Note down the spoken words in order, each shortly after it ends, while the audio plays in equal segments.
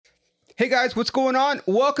Hey guys, what's going on?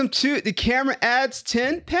 Welcome to The Camera Adds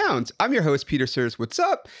 10 Pounds. I'm your host, Peter Sirs. What's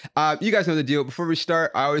up? You guys know the deal. Before we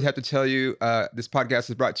start, I always have to tell you, this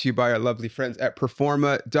podcast is brought to you by our lovely friends at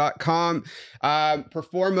Performa.com.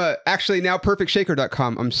 Performa, actually now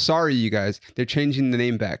PerfectShaker.com. I'm sorry, you guys. They're changing the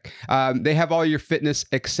name back. They have all your fitness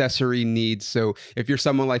accessory needs. So if you're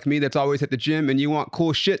someone like me that's always at the gym and you want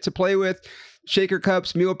cool shit to play with, shaker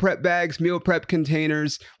cups, meal prep bags, meal prep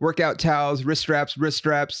containers, workout towels, wrist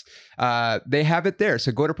straps. They have it there.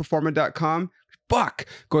 So go to Performa.com.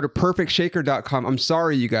 Go to PerfectShaker.com. I'm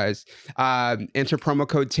sorry, you guys. Enter promo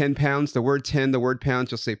code 10 pounds, the word 10, the word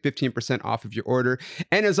pounds. You'll save 15% off of your order.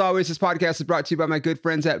 And as always, this podcast is brought to you by my good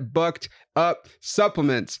friends at Bucked Up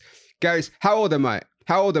Supplements. Guys, how old am I?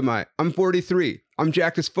 I'm 43. I'm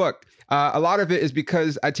jacked as fuck. A lot of it is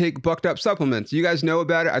because I take Bucked Up supplements. You guys know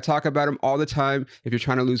about it. I talk about them all the time. If you're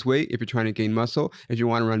trying to lose weight, if you're trying to gain muscle, if you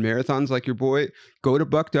want to run marathons like your boy, go to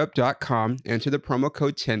buckedup.com, enter the promo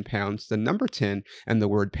code 10 pounds, the number 10, and the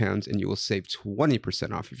word pounds, and you will save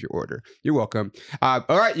 20% off of your order. You're welcome. All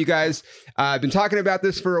right, you guys. I've been talking about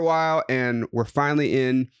this for a while, and we're finally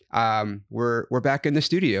in. We're back in the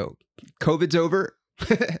studio. COVID's over.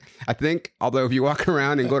 I think, although if you walk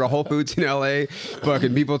around and go to Whole Foods in LA,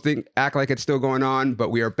 fucking people act like it's still going on, but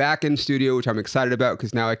we are back in studio, which I'm excited about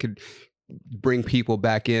because now I could bring people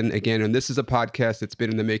back in again. And this is a podcast that's been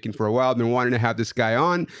in the making for a while. I've been wanting to have this guy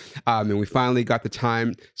on, and we finally got the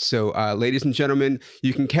time. So, ladies and gentlemen,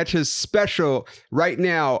 you can catch his special right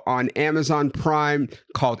now on Amazon Prime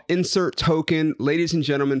called Insert Token. Ladies and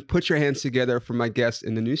gentlemen, put your hands together for my guest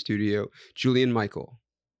in the new studio, Julian Michael.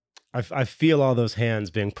 I feel all those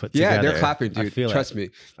hands being put together. Yeah, they're clapping, dude. Trust me.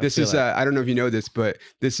 This is, I don't know if you know this, but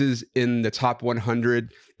this is in the top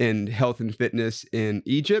 100 in health and fitness in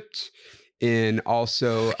Egypt, in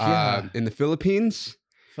also in the Philippines.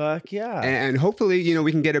 Fuck yeah. And hopefully, we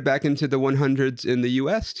can get it back into the 100s in the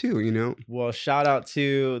US too, Well, shout out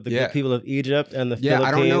to the good people of Egypt and the Philippines. Yeah,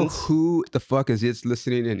 I don't know who the fuck is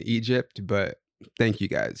listening in Egypt, but thank you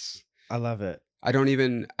guys. I love it. I've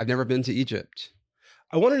never been to Egypt.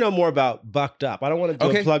 I want to know more about Bucked Up. I don't want to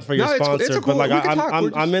do a plug for your sponsor, it's cool, but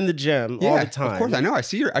I'm in the gym all the time. Of course, I know. I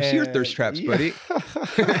see your thirst traps, buddy.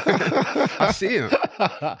 I see them.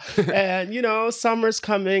 And summer's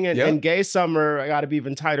coming, and gay summer, I got to be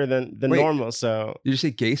even tighter than normal. So you just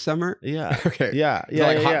say gay summer? Yeah. Okay. Yeah.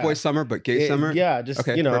 Hot boy summer, but gay summer. Yeah. Just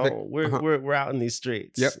okay, we're out in these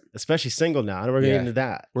streets. Yep. Especially single now, and we're gonna get into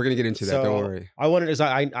that. We're gonna get into that. Don't worry. I wanted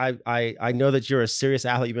I know that you're a serious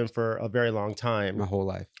athlete. You've been for a very long time. My whole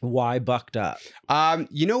life. Why Bucked Up?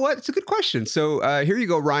 You know what? It's a good question. So here you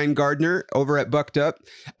go, Ryan Gardner over at Bucked Up.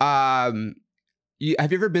 Have you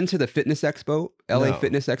ever been to the Fitness Expo, LA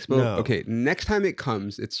Fitness Expo? No. Okay, next time it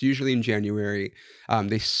comes, it's usually in January.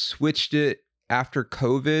 They switched it after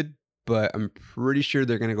COVID, but I'm pretty sure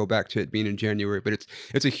they're going to go back to it being in January. But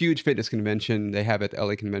it's a huge fitness convention they have at the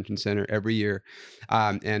LA Convention Center every year.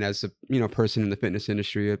 And as a person in the fitness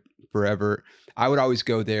industry forever, I would always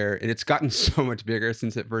go there, and it's gotten so much bigger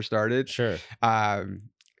since it first started. Sure.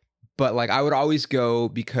 But I would always go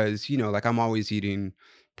because I'm always eating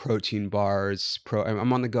protein bars.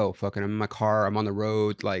 I'm on the go. Fucking, I'm in my car. I'm on the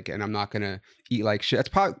road. And I'm not gonna eat like shit.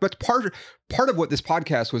 But part of what this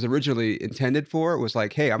podcast was originally intended for was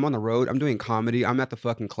hey, I'm on the road. I'm doing comedy. I'm at the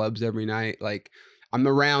fucking clubs every night. I'm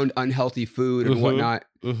around unhealthy food and whatnot.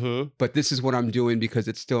 Mm-hmm. But this is what I'm doing because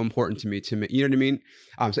it's still important to me. You know what I mean?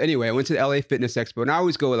 So anyway, I went to the LA Fitness Expo, and I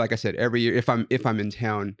always go, like I said, every year if I'm in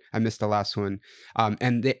town. I missed the last one.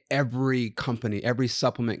 And every company, every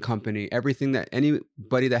supplement company, everything that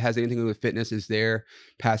anybody that has anything to do with fitness is there,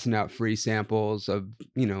 passing out free samples of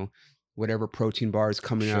whatever protein bar is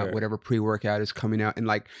coming out, whatever pre-workout is coming out, and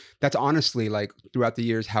that's honestly throughout the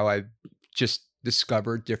years how I've just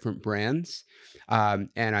discovered different brands. And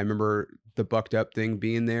I remember the Bucked Up thing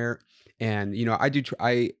being there, and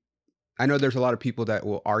I know there's a lot of people that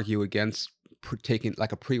will argue against taking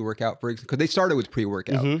a pre-workout, for example, because they started with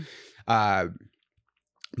pre-workout. Mm-hmm.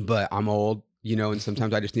 But I'm old, and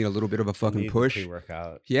sometimes I just need a little bit of a fucking push.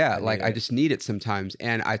 Pre-workout. Yeah, I just need it sometimes,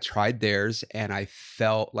 and I tried theirs, and I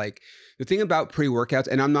felt the thing about pre-workouts,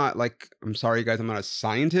 and I'm not I'm sorry guys, I'm not a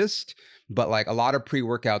scientist, but a lot of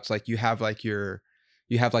pre-workouts, you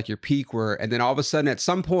have your peak and then all of a sudden at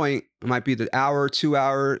some point it might be the hour, 2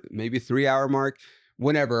 hour, maybe 3 hour mark,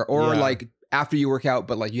 whenever, or after you work out,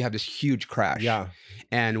 but you have this huge crash. Yeah.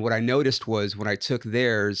 And what I noticed was when I took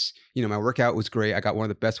theirs, my workout was great. I got one of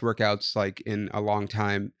the best workouts in a long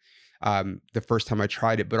time. The first time I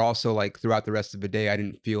tried it, but also throughout the rest of the day, I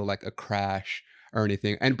didn't feel a crash or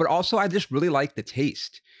anything. But also I just really liked the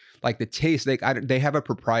taste. like the taste. They have a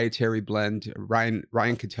proprietary blend.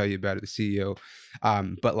 Ryan could tell you about it, the CEO.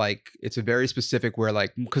 But like it's a very specific where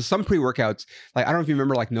like because some pre-workouts, like I don't know if you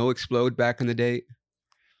remember like No Explode back in the day.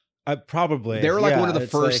 Probably they were like one of the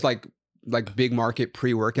first like big market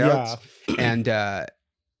pre-workouts, and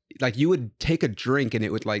like you would take a drink and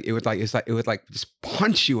it would just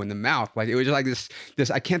punch you in the mouth. Like it was just like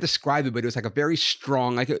this I can't describe it, but it was like a very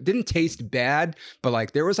strong, like it didn't taste bad, but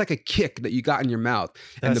like there was like a kick that you got in your mouth.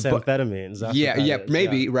 That's amphetamines.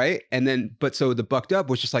 Maybe, right? And then so the Bucked Up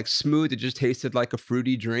was just like smooth. It just tasted like a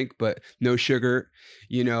fruity drink, but no sugar,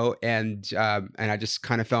 you know, and I just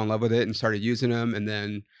kind of fell in love with it and started using them. And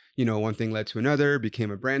then, you know, one thing led to another,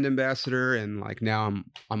 became a brand ambassador, and like now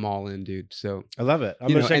I'm all in, dude. So I love it. I'm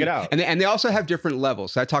gonna check it out. And they also have different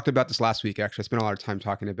levels. So I talked about this last week. Actually, I spent a lot of time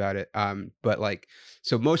talking about it. But like,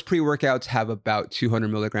 so most pre-workouts have about 200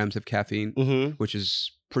 milligrams of caffeine, which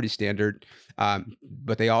is pretty standard.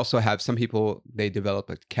 But they also have some people, they develop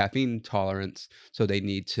a caffeine tolerance, so they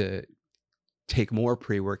need to take more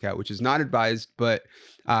pre-workout, which is not advised, but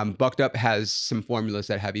Bucked Up has some formulas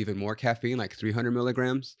that have even more caffeine, like 300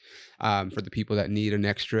 milligrams for the people that need an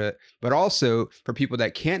extra. But also for people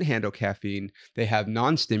that can't handle caffeine, they have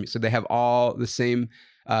non-stimulants. So they have all the same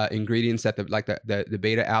ingredients that the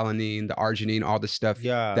beta alanine, the arginine, all the stuff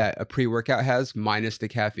that a pre-workout has, minus the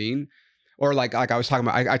caffeine. Or like I was talking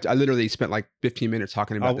about, I literally spent like 15 minutes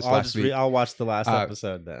talking about this last week. I'll watch the last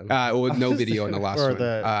episode then. With no video on the last one.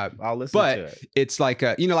 I'll listen to it. But it's like,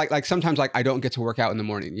 you know, like sometimes like I don't get to work out in the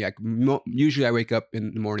morning. Yeah, usually I wake up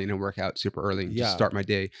in the morning and work out super early and just start my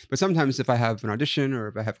day. But sometimes if I have an audition or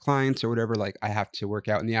if I have clients or whatever, like I have to work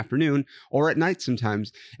out in the afternoon or at night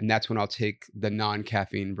sometimes. And that's when I'll take the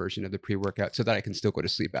non-caffeine version of the pre-workout so that I can still go to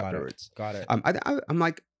sleep afterwards. Got it.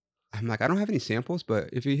 I'm like, I don't have any samples, but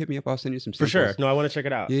if you hit me up, I'll send you some samples. For sure. No, I want to check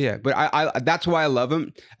it out. Yeah. But I that's why I love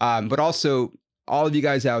them. But also all of you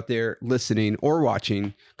guys out there listening or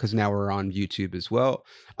watching, because now we're on YouTube as well.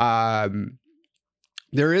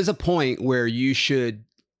 There is a point where you should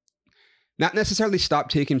not necessarily stop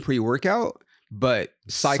taking pre-workout, but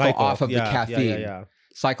cycle off of the caffeine.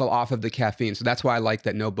 Cycle off of the caffeine. So that's why I like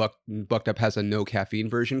that Bucked Up has a no caffeine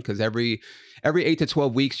version, because every 8 to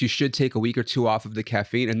 12 weeks you should take a week or two off of the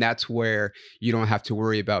caffeine, and that's where you don't have to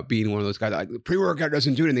worry about being one of those guys like pre-workout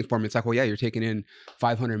doesn't do anything for me. It's like, well, yeah, you're taking in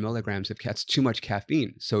 500 milligrams of that's too much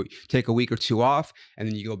caffeine. So take a week or two off, and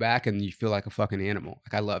then you go back and you feel like a fucking animal.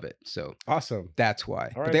 Like I love it. So awesome. That's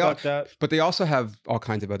why. All right, but they also have all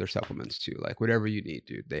kinds of other supplements too, like whatever you need,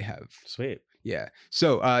 dude. They have. Sweet. Yeah.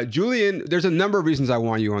 So, Julian, there's a number of reasons I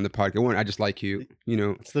want you on the podcast. One, I just like you. You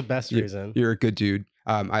know, it's the best reason. You're a good dude.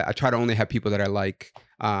 I try to only have people that I like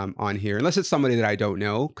on here, unless it's somebody that I don't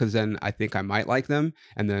know, because then I think I might like them,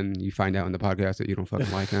 and then you find out in the podcast that you don't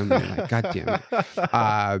fucking like them. And you're like, God damn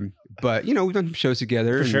it. But you know, we've done some shows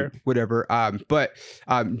together, for sure. Whatever. But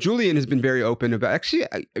Julian has been very open about. Actually,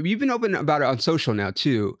 you've been open about it on social now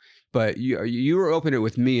too. But you were open it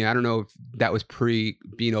with me. I don't know if that was pre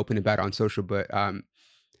being open about it on social, but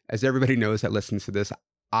as everybody knows that listens to this,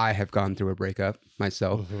 I have gone through a breakup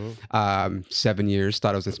myself. 7 years,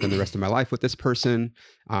 thought I was going to spend the rest of my life with this person.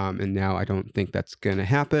 And now I don't think that's going to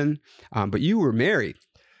happen. But you were married.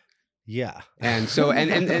 Yeah. And so,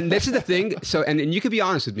 and this is the thing. So, and you could be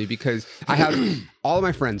honest with me, because I have all of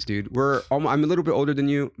my friends, dude, I'm a little bit older than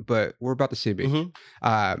you, but we're about the same age.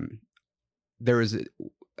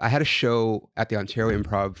 I had a show at the Ontario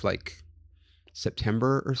Improv like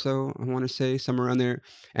September or so, I want to say, somewhere around there.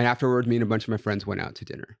 And afterward, me and a bunch of my friends went out to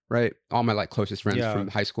dinner, right? All my like closest friends from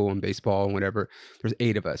high school and baseball and whatever. There's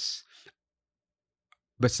 8 of us.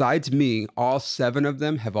 Besides me, all 7 of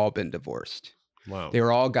them have all been divorced. Wow. They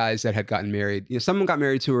were all guys that had gotten married. You know, some of them got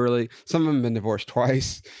married too early. Some of them have been divorced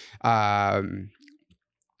twice.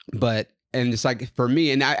 And it's like, for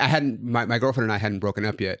me, and I hadn't, my girlfriend and I hadn't broken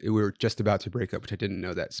up yet. We were just about to break up, which I didn't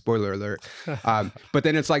know that. Spoiler alert. But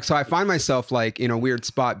then it's like, so I find myself like in a weird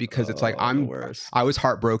spot, because it's like, I was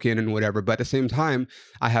heartbroken and whatever. But at the same time,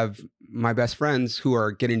 I have my best friends who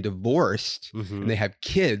are getting divorced and they have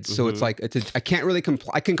kids. So it's like, I can't really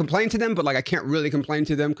I can complain to them, but like, I can't really complain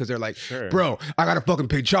to them, because they're like, bro, I got to fucking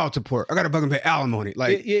pay child support. I got to fucking pay alimony.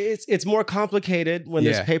 Like it's more complicated when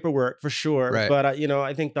there's paperwork, for sure. Right. But you know,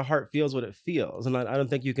 I think the heart feels what it feels, and I don't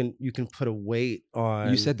think you can put a weight on.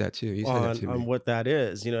 You said that too. You said that to me. On what that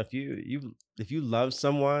is. You know, if you love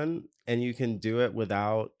someone and you can do it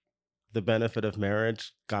without the benefit of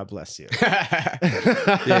marriage, God bless you.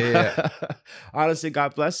 yeah. Honestly,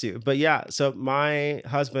 God bless you. But yeah, so my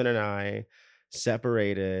husband and I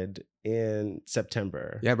separated in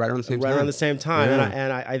September. Yeah, right around the same Right time. around the same time. Yeah.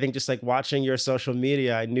 And I think just like watching your social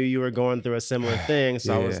media, I knew you were going through a similar thing.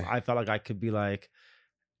 So Yeah. I felt like I could be like,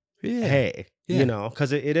 Yeah. hey, Yeah. you know,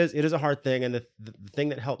 because it is a hard thing. And the thing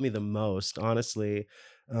that helped me the most, honestly,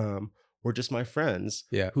 were just my friends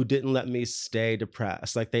Yeah. who didn't let me stay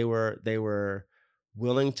depressed. Like they were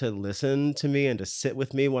willing to listen to me and to sit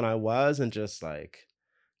with me when I was, and just like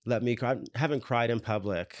let me cry. I haven't cried in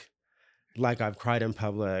public like I've cried in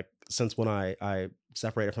public since when I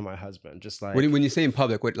separated from my husband. Just like When you say in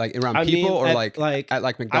public, what, like around I people mean, or at, like at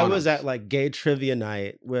like I McDonald's? was at like gay trivia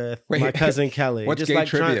night with Wait, my cousin Kelly. what's just gay like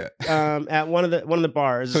trivia? At one of the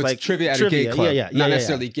bars. So it's like trivia at a gay club, not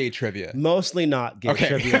necessarily yeah. gay trivia. Mostly not gay Okay.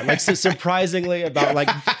 trivia. Like surprisingly about like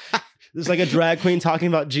there's like a drag queen talking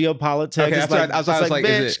about geopolitics. Okay, It's that's what I was like,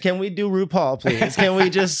 is bitch, it- can we do RuPaul, please? Can we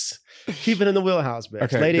just keep it in the wheelhouse, bitch?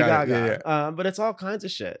 Okay, Lady got it. Gaga. Yeah, But it's all kinds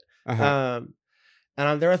of shit. Uh-huh. And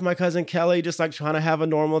I'm there with my cousin Kelly, just like trying to have a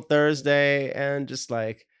normal Thursday and just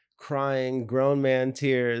like crying grown man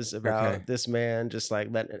tears about this man, just like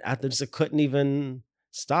letting it out there. Just couldn't even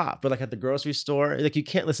stop. But like at the grocery store, like you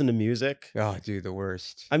can't listen to music. Oh, dude, the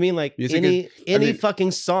worst. I mean, like Music any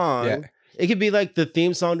fucking song. Yeah. It could be like the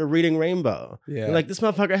theme song to Reading Rainbow. Yeah. You're like, this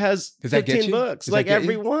motherfucker has Does that get 15 you? books. Does that Like get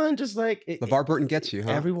you? everyone, just like LeVar Burton gets you,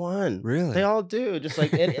 huh? Everyone. Really? They all do. Just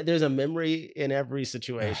like there's a memory in every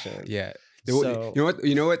situation. Yeah. So,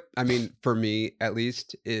 You know what? I mean, for me at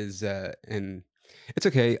least is and it's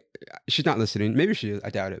okay. She's not listening. Maybe she is. I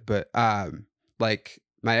doubt it. But like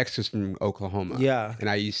my ex was from Oklahoma. yeah. And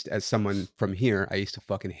I used, as someone from here, I used to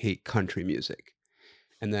fucking hate country music.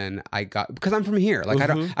 And then I got, because I'm from here. Like I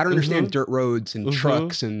don't understand dirt roads and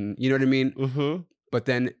trucks and you know what I mean? Mm-hmm. But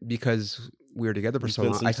then because we were together for so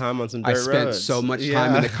long, I I spent so much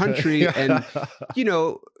time in the country and you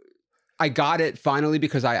know, I got it finally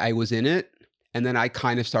because I was in it. And then I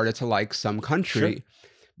kind of started to like some country. Sure.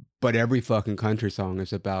 But every fucking country song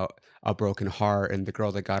is about a broken heart and the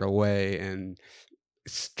girl that got away and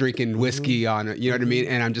drinking whiskey on it. You know what I mean?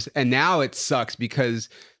 And now it sucks because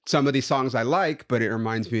some of these songs I like, but it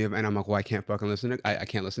reminds me of, and I'm like, well, I can't fucking listen to, I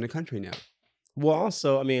can't listen to country now. Well,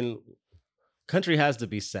 also, I mean, country has to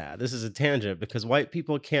be sad. This is a tangent because white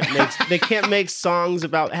people can't make songs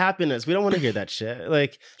about happiness. We don't want to hear that shit.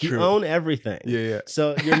 Like you own everything. Yeah.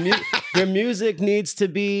 So your music needs to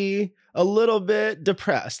be a little bit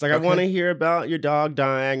depressed. Like I want to hear about your dog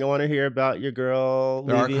dying. I want to hear about your girl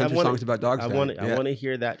There leaving. are country songs about dogs dying. I want to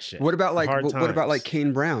hear that shit. What about like what about like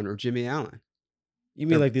Kane Brown or Jimmy Allen? You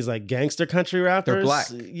mean like these like gangster country rappers? They're black.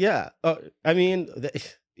 Yeah. I mean,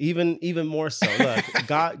 even more so. Look,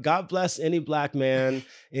 God bless any black man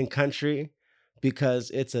in country because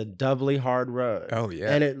it's a doubly hard road. Oh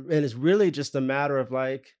yeah. And it's really just a matter of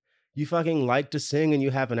like you fucking like to sing and you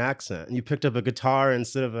have an accent and you picked up a guitar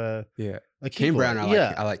instead of a Kane Brown.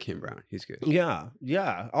 I like Kane Brown. He's good.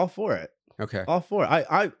 Yeah. All for it. Okay. All for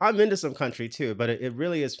it. I'm into some country too, but it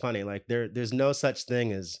really is funny. Like there's no such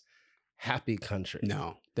thing as happy country.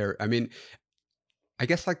 No, I mean, I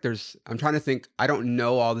guess like I'm trying to think, I don't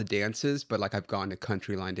know all the dances, but like I've gone to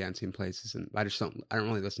country line dancing places and I don't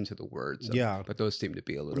really listen to the words. But those seem to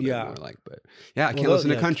be a little bit more like, but yeah, I can't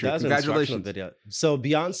listen to country. Congratulations. Video. So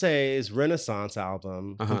Beyonce's Renaissance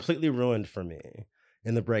album completely ruined for me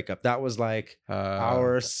in the breakup. That was like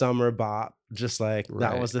our summer bop. Just like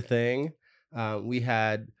that was the thing. We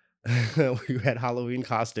had Halloween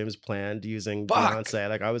costumes planned using Beyonce.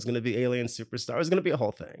 Like I was going to be Alien Superstar. It was going to be a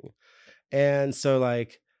whole thing. And so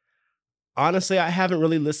like, honestly, I haven't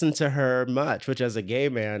really listened to her much, which as a gay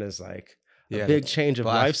man is like a big change of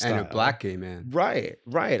lifestyle. And a black gay man. Right.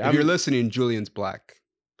 If you're listening, Julian's black.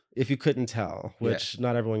 If you couldn't tell, which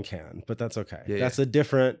not everyone can, but that's okay. Yeah, that's a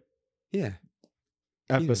different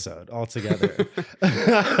episode altogether.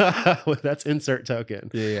 That's insert token.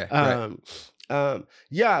 So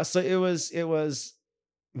it was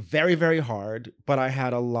very, very hard, but I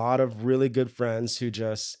had a lot of really good friends who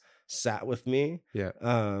just sat with me.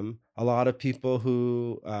 A lot of people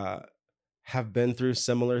who have been through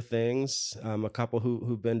similar things. A couple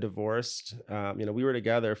who've been divorced. We were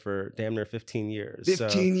together for damn near 15 years.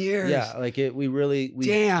 15 years. Yeah, like we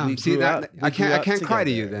damn. We See that? I can't cry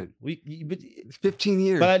to you then. It's 15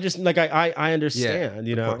 years. But I just like I understand.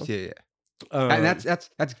 You know. Of course, and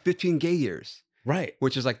that's 15 gay years. Right.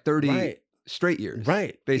 Which is like 30 straight years.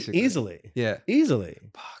 Right. Basically. Easily. Yeah.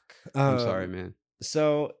 Fuck. I'm sorry, man.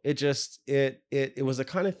 So it just it was a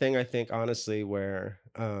kind of thing I think honestly where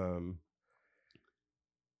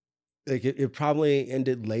like it probably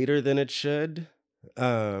ended later than it should.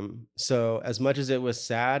 So as much as it was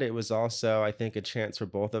sad, it was also I think a chance for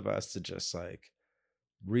both of us to just like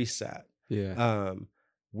reset. Yeah.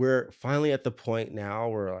 We're finally at the point now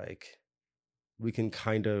where like we can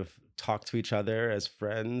kind of talk to each other as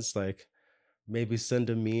friends, like maybe send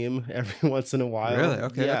a meme every once in a while. Really?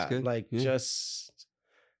 Okay, that's Yeah, good. like Yeah. just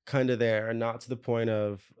kind of there, and not to the point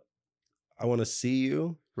of I want to see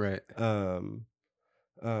you. Right. Um,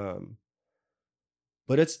 um,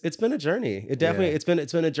 but it's been a journey. It definitely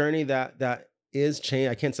it's been a journey that is change.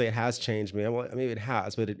 I can't say it has changed me. Well, I mean, it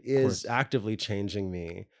has, but it is actively changing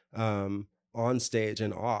me. On stage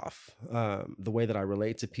and off, the way that I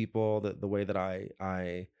relate to people, the way that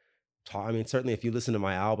I talk. I mean, certainly if you listen to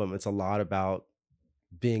my album, it's a lot about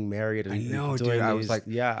being married and, I know, and dude. doing I these, was like,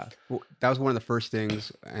 yeah, well, that was one of the first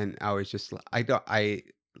things, and I was just, I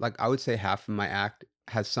would say half of my act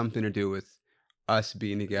has something to do with us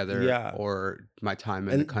being together yeah. or my time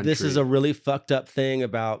in the And country. this is a really fucked up thing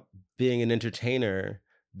about being an entertainer,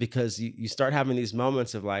 because you start having these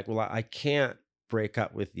moments of like, well, I can't break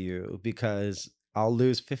up with you because I'll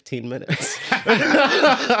lose 15 minutes.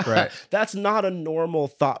 Right. That's not a normal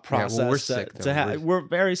thought process. Yeah, well, we're sick, though. to have. We're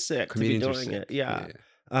very sick to be Comedians are doing sick. it. Yeah.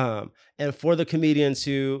 And for the comedians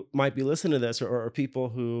who might be listening to this, or people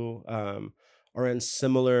who are in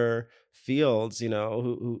similar fields, you know,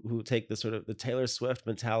 who take the sort of the Taylor Swift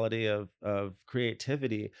mentality of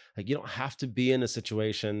creativity, like you don't have to be in a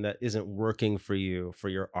situation that isn't working for you for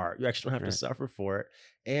your art. You actually don't have to suffer for it.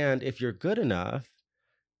 And if you're good enough,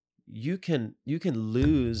 you can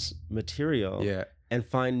lose material and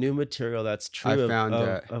find new material that's true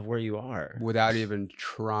of where you are without even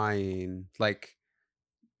trying. Like,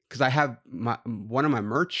 because I have one of my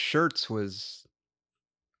merch shirts was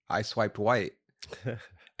I swiped white.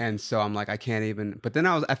 And so I'm like, I can't even. But then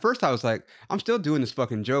at first I was like, I'm still doing this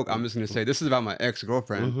fucking joke. I'm just gonna say this is about my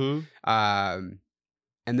ex-girlfriend. Mm-hmm.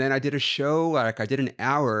 And then I did a show, like I did an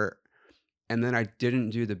hour, and then I didn't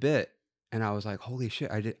do the bit, and I was like, holy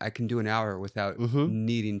shit, I can do an hour without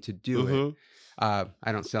needing to do it.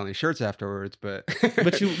 I don't sell any shirts afterwards, but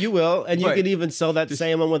you will, and you can even sell that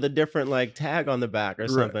same one with a different like tag on the back or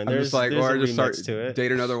something. I'm just like, or I just start to it.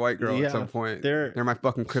 Date another white girl at some point. They're my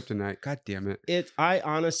fucking kryptonite. God damn it. I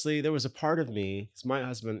honestly, there was a part of me, because my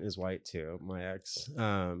husband is white too, my ex.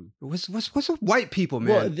 What's with white people,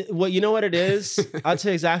 man? Well, you know what it is? I'll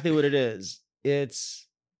tell you exactly what it is.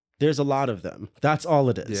 There's a lot of them. That's all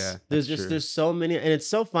it is. Yeah, there's so many, and it's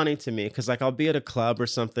so funny to me because like I'll be at a club or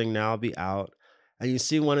something now, I'll be out, and you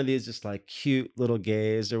see one of these just like cute little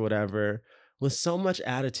gays or whatever with so much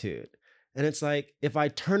attitude, and it's like if I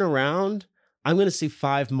turn around, I'm gonna see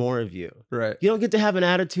 5 more of you. Right. You don't get to have an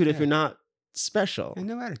attitude if you're not special. And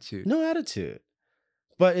no attitude. No attitude.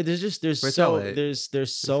 But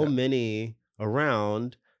there's so many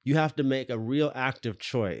around. You have to make a real active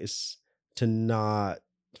choice to not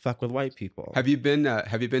fuck with white people. Have you been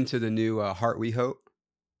to the new Heart We Hope?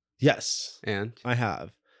 Yes. And I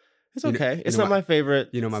have. It's okay. It's not my favorite.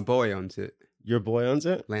 You know, my boy owns it. Your boy owns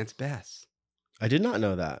it? Lance Bass. I did not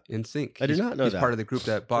know that. NSYNC. I did not know that. He's part of the group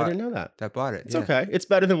that bought. I didn't know that. That bought it. It's okay. It's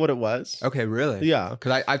better than what it was. Okay, really? Yeah.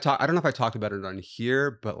 Because I don't know if I talked about it on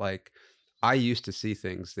here, but like I used to see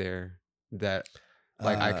things there that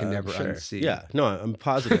like I can never unsee. Yeah. No, I'm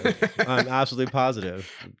positive. I'm absolutely positive.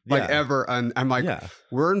 Like I'm like,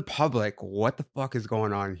 we're in public. What the fuck is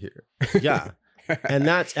going on here? Yeah. And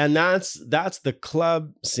that's the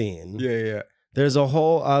club scene. Yeah. There's a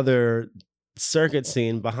whole other circuit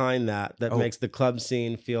scene behind that makes the club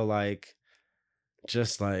scene feel like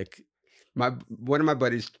just like one of my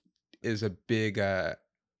buddies is a big I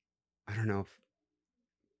don't know,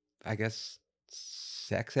 I guess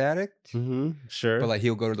sex addict. Sure. But like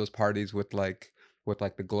he'll go to those parties with like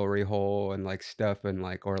the glory hole and like stuff, and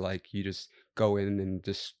like, or like you just go in and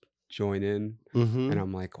just join in. And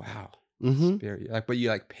I'm like, wow. Like, but you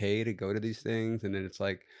like pay to go to these things, and then it's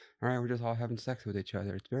like, all right, we're just all having sex with each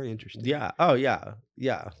other. It's very interesting. Yeah. Oh yeah.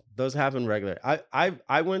 Yeah. Those happen regularly.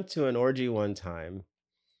 I went to an orgy one time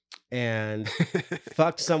and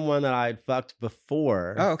fucked someone that I'd fucked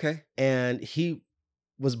before. Oh, okay. And he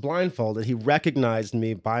was blindfolded. He recognized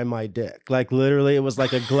me by my dick. Like literally, it was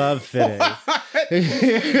like a glove fitting.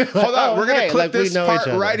 Hold on, we're gonna clip this part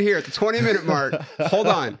right here at the 20-minute mark. Hold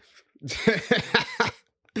on.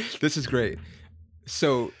 This is great.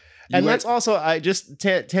 So, that's also, I just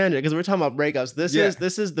tangent because we're talking about breakups.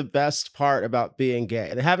 This is the best part about being gay.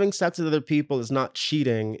 And having sex with other people is not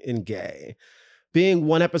cheating in gay. Being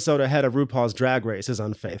one episode ahead of RuPaul's Drag Race is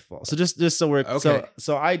unfaithful. So just so we're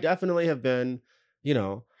so I definitely have been, you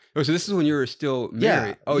know. Oh, so this is when you were still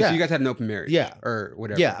married. So you guys had an open marriage. Yeah. Or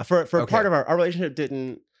whatever. Yeah. For part of our relationship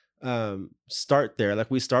didn't start there.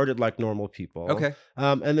 Like we started like normal people. Okay.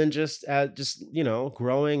 And then just you know,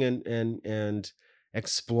 growing and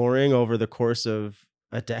exploring over the course of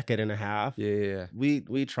a decade and a half. Yeah.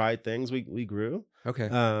 We tried things. We grew. Okay.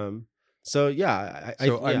 So yeah. I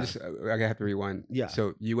have to rewind. Yeah.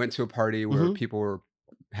 So you went to a party where people were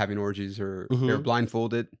having orgies or they were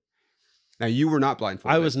blindfolded. Now you were not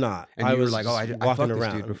blindfolded. I was not. And I you was were like, oh, I fucked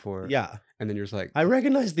this dude before. Yeah. And then you're just like, I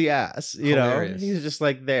recognized the ass. You hilarious. know, he's just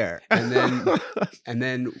like there. And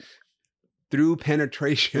then through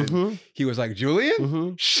penetration, he was like,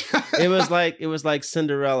 Julian. It was like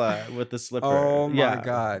Cinderella with the slipper. Oh my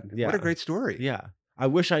God! Yeah. What a great story. Yeah. I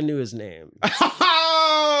wish I knew his name.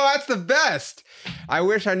 Oh, that's the best. I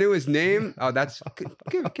wish I knew his name. Oh, that's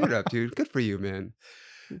give it up, dude. Good for you, man.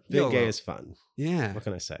 Being gay is fun. Yeah. What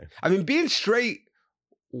can I say? I mean, being straight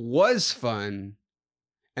was fun.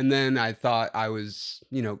 And then I thought I was,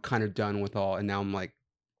 kind of done with all. And now I'm like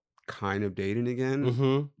kind of dating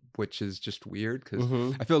again, which is just weird because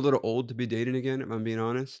I feel a little old to be dating again, if I'm being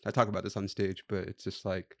honest. I talk about this on stage, but it's just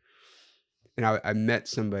like, and I met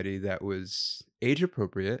somebody that was age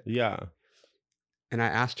appropriate. Yeah. And I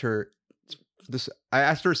asked her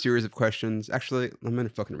a series of questions. Actually, I'm going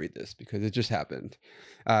to fucking read this because it just happened.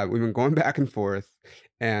 We've been going back and forth.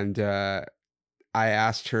 And I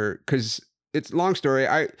asked her, because it's a long story.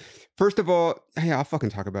 First of all, hey, I'll fucking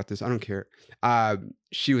talk about this. I don't care.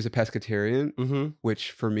 She was a pescatarian,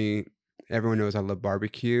 which for me, everyone knows I love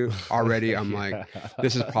barbecue. Already, I'm like,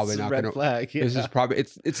 this is probably not going to. Flag. Yeah. This is probably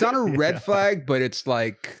it's not a red flag, but it's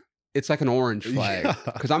like an orange flag.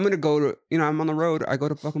 Because I'm gonna go to, I'm on the road. I go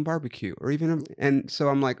to fucking barbecue and so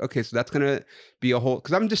I'm like, okay, so that's gonna be a whole.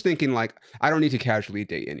 Because I'm just thinking like, I don't need to casually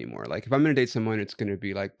date anymore. Like if I'm gonna date someone, it's gonna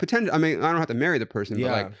be like potential. I mean, I don't have to marry the person,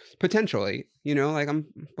 but like potentially, like I'm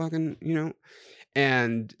fucking,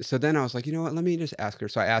 And so then I was like, you know what? Let me just ask her.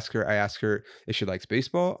 So I asked her if she likes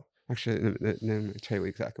baseball. Actually, let me tell you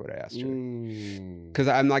exactly what I asked her. Because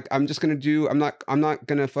I'm like, I'm not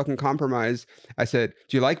gonna fucking compromise. I said,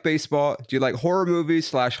 do you like baseball? Do you like horror movies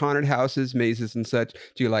 / haunted houses, mazes and such?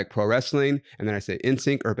 Do you like pro wrestling? And then I say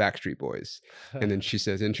NSYNC or Backstreet Boys. And then she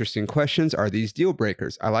says, interesting questions. Are these deal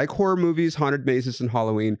breakers? I like horror movies, haunted mazes, and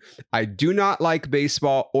Halloween. I do not like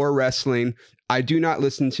baseball or wrestling. I do not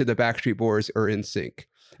listen to the Backstreet Boys or NSYNC.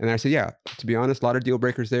 And I said, yeah, to be honest, a lot of deal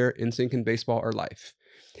breakers there. NSYNC and baseball are life.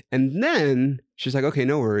 And then she's like, okay,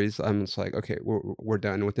 no worries. I'm just like, okay, we're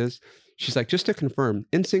done with this. She's like, just to confirm,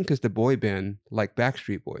 NSYNC is the boy band like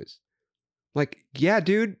Backstreet Boys. Like, yeah,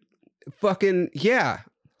 dude, fucking yeah,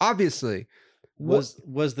 obviously. Was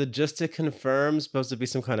the just to confirm supposed to be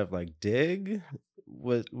some kind of like dig?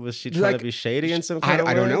 Was she trying to be shady in some kind of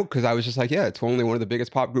way? I don't know, because I was just like, yeah, it's only one of the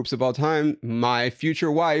biggest pop groups of all time. My future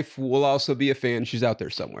wife will also be a fan. She's out there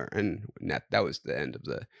somewhere. And that was the end of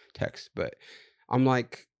the text. But I'm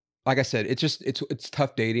like I said, it's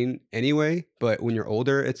tough dating anyway, but when you're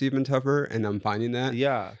older, it's even tougher, and I'm finding that.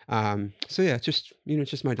 Yeah. So yeah, just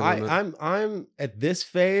it's just my dilemma. I'm at this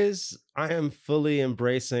phase. I am fully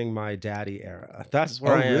embracing my daddy era. That's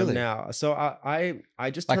where I am now. So I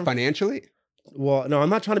just like financially. Well, no, I'm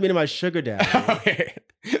not trying to be my sugar daddy. Okay.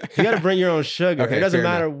 You got to bring your own sugar. Okay, it doesn't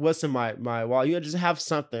matter what's in my wall. You just have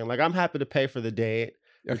something. Like I'm happy to pay for the date.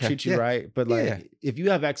 Or treat you right, but like if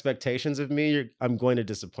you have expectations of me, I'm going to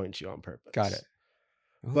disappoint you on purpose. Got it.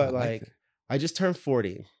 Oh, but I just turned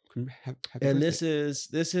 40, and this is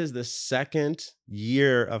the second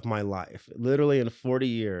year of my life, literally in 40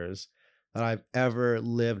 years, that I've ever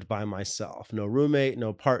lived by myself. No roommate,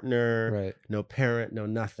 no partner, no parent, no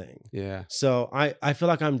nothing. Yeah. So I feel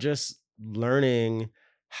like I'm just learning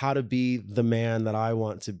how to be the man that I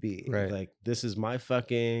want to be. Right. Like this is my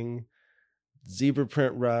fucking zebra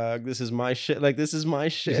print rug. This is my shit. Like this is my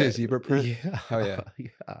shit. Is it zebra print? Yeah. Oh yeah.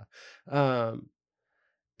 Yeah.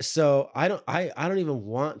 So I don't even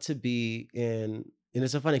want to be in. And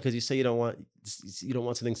it's so funny because you say you don't want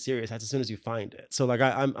something serious. That's as soon as you find it. So like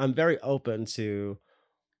I'm very open to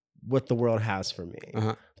what the world has for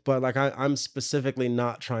me. But like I'm specifically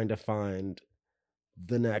not trying to find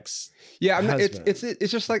the next. Yeah.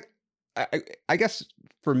 It's just like I guess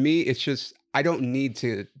for me it's just I don't need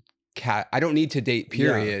to date,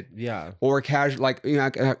 period. Yeah. Or casual, like, when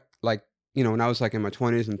I was like in my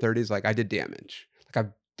 20s and 30s, like I did damage. Like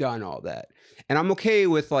I've done all that. And I'm okay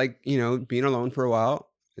with like, being alone for a while.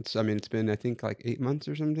 It's been, I think like 8 months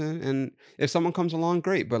or something. And if someone comes along,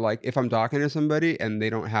 great. But like, if I'm talking to somebody and they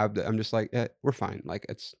don't have I'm just like, we're fine. Like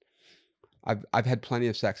I've had plenty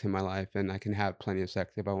of sex in my life and I can have plenty of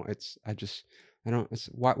sex if I want.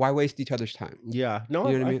 Why waste each other's time? Yeah. No,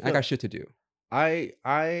 you know what I mean? I got shit to do.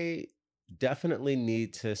 I definitely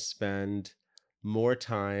need to spend more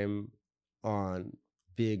time on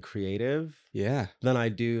being creative than I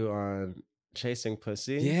do on chasing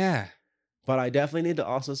pussy. Yeah. but I definitely need to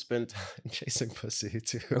also spend time chasing pussy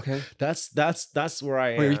too. Okay. That's where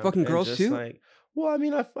I am. Wait, are you fucking and girls just too? like, well, I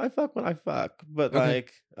mean, I fuck when I fuck, but Okay.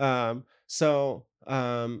 like, so,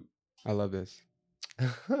 I love this.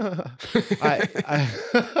 I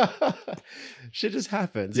shit just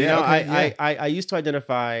happens. Yeah, okay, yeah. I used to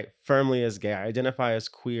identify firmly as gay. I identify as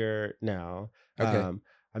queer now. Okay.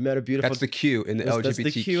 I met a beautiful. That's the Q in the That's the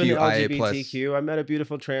Q in the LGBTQIA plus. LGBTQ. I met a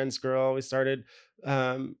beautiful trans girl. We started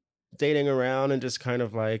dating around and just kind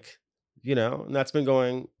of like, and that's been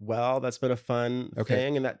going well. That's been a fun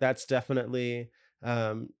thing, and that's definitely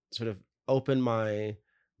sort of opened my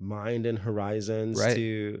mind and horizons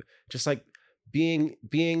to just like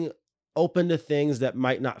being open to things that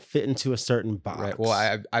might not fit into a certain box. Right. Well,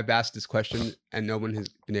 I've asked this question and no one has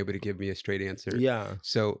been able to give me a straight answer. Yeah.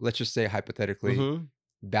 So let's just say hypothetically,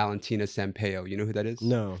 Valentina Sampaio. You know who that is?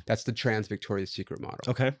 No. That's the trans Victoria's Secret model.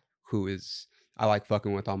 Okay. Who is, I like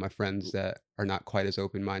fucking with all my friends that are not quite as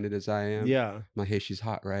open-minded as I am. Yeah. I'm like, hey, she's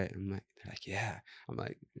hot, right? I'm like, they're like, yeah. I'm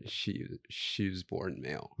like, she was born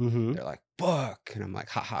male. They're like, fuck. And I'm like,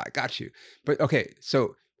 haha, I got you. But okay,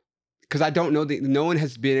 so because I don't know, no one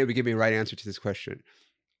has been able to give me a right answer to this question.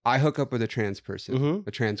 I hook up with a trans person,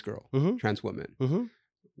 a trans girl, trans woman.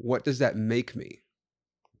 What does that make me?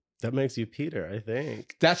 That makes you Peter, I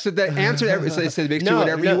think. That's the answer. It says makes you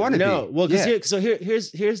whatever you want to be. No, well, because so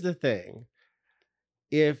here's the thing.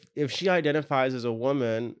 If she identifies as a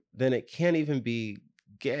woman, then it can't even be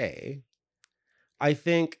gay. I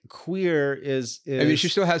think queer is I mean, she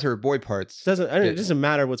still has her boy parts. It doesn't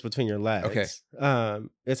matter what's between your legs. Okay.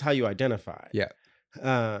 It's how you identify. Yeah.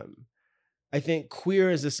 I think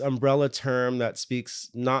queer is this umbrella term that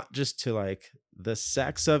speaks not just to like the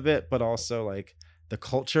sex of it, but also like the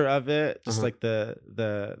culture of it, just like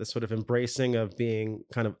the sort of embracing of being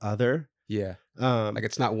kind of other. Yeah. Like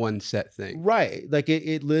it's not one set thing. Right. Like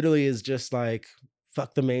it literally is just like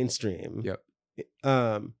fuck the mainstream. Yep.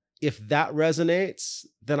 If that resonates,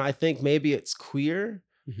 then I think maybe it's queer,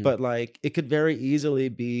 but like it could very easily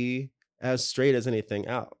be as straight as anything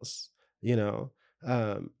else,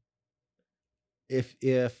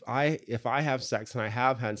 if I have sex, and I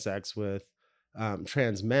have had sex with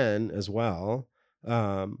trans men as well,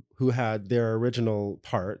 who had their original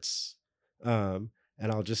parts, and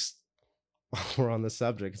I'll just, while we're on the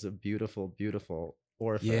subject, it's a beautiful, beautiful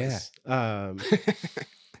orifice. Yeah.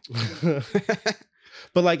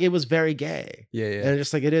 But like it was very gay. Yeah. And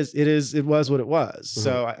just like it was what it was.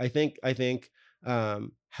 So I think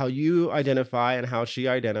how you identify and how she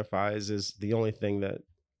identifies is the only thing that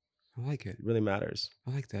I like it. Really matters.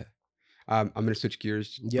 I like that. I'm going to switch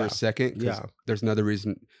gears for a second because there's another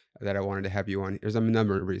reason that I wanted to have you on. There's a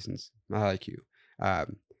number of reasons I like you.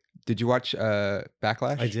 Did you watch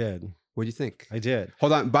Backlash? I did. What do you think? I did.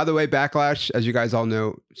 Hold on. By the way, Backlash, as you guys all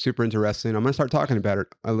know, super into wrestling. I'm going to start talking about it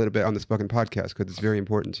a little bit on this fucking podcast because it's very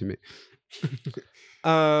important to me.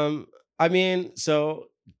 I mean, so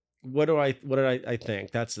what did I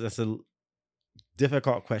think? That's a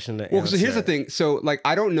difficult question to answer. Well, so here's the thing. So like,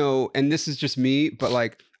 I don't know, and this is just me, but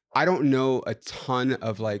like, I don't know a ton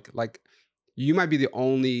of like you might be the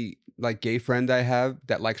only like gay friend I have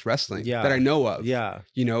that likes wrestling that I know of. Yeah.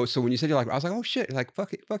 So when you said you're like, I was like, oh shit, you're like,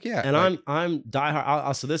 fuck yeah. And like, I'm diehard.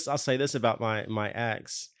 I'll say this about my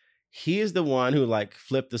ex. He is the one who like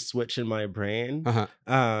flipped the switch in my brain.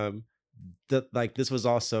 That like this was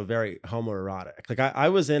also very homoerotic. Like I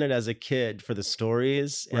was in it as a kid for the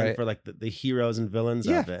stories and for like the heroes and villains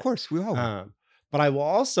of it. Yeah, of course, we all were. But I will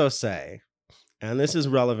also say, and this is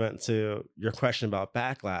relevant to your question about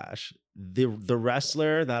Backlash, the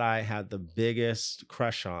wrestler that I had the biggest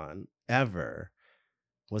crush on ever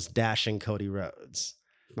was Dashing Cody Rhodes.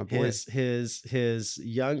 My boy. His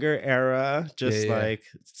younger era, just like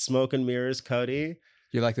smoke and mirrors Cody.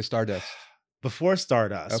 You're like the Stardust. Before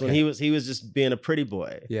Stardust, when he was just being a pretty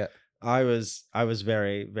boy. Yeah. I was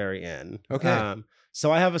very, very in. Okay.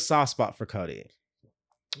 So I have a soft spot for Cody.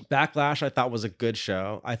 Backlash I thought was a good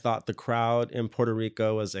show. I thought the crowd in Puerto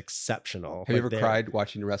Rico was exceptional. Have you ever cried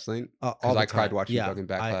watching wrestling? Because I cried watching fucking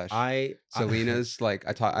Backlash. Selena's like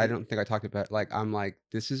I don't think I talked about like I'm like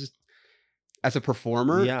this is as a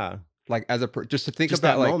performer. Yeah. Like as just to think just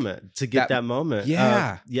about that like moment to get that moment.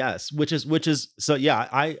 Yeah. Yes. Which is so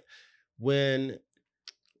yeah. When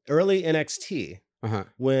early NXT,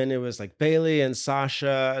 when it was like Bayley and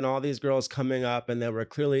Sasha and all these girls coming up and they were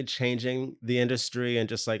clearly changing the industry and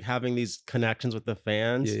just like having these connections with the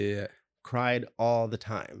fans, cried all the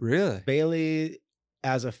time. Really? Bayley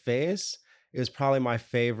as a face is probably my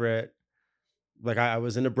favorite. Like I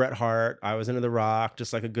was into Bret Hart, I was into The Rock,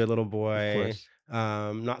 just like a good little boy.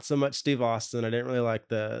 Not so much Steve Austin. I didn't really like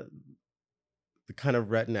the the kind of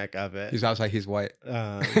redneck of it. He's also like he's white.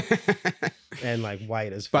 And like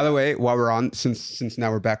white as fuck. By the way, while we're on, since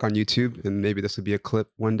now we're back on YouTube, and maybe this will be a clip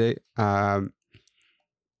one day. I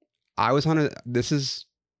was on this is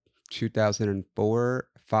 2004,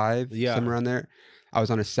 5, somewhere around there. I was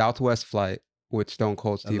on a Southwest flight with Stone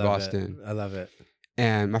Cold Steve Austin. I love it.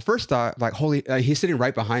 And my first thought, like, holy, he's sitting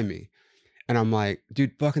right behind me. And I'm like,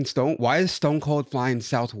 dude, fucking why is Stone Cold flying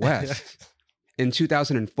Southwest in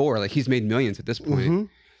 2004? Like, he's made millions at this point. Mm-hmm.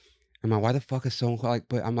 I'm like, why the fuck is Stone Cold? Like,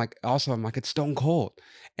 but I'm like, it's Stone Cold.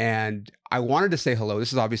 And I wanted to say hello.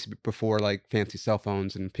 This is obviously before like fancy cell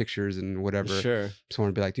phones and pictures and whatever. Sure. So I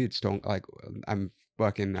want to be like, dude,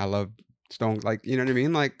 I love Stone, like, you know what I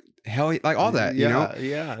mean? Like, hell, like all that, you know?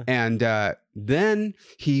 Yeah. And then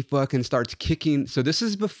he fucking starts kicking. So this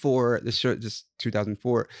is before this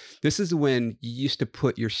 2004. This is when you used to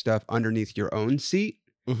put your stuff underneath your own seat.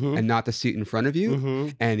 Mm-hmm. And not the seat in front of you. Mm-hmm.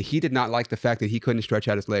 And he did not like the fact that he couldn't stretch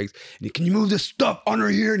out his legs. And can you move this stuff under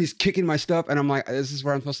here? And he's kicking my stuff. And I'm like, this is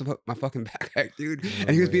where I'm supposed to put my fucking backpack, dude.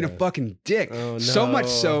 And he was being a fucking dick. Oh, no. So much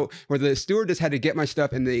so where the stewardess had to get my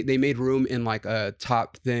stuff and they made room in like a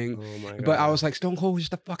top thing. Oh my God. But I was like, Stone Cold was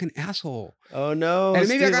just a fucking asshole. Oh no. And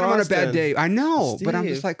maybe Steve I got him on a bad day. I know. Steve. But I'm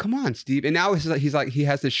just like, come on, Steve. And now he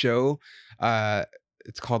has this show.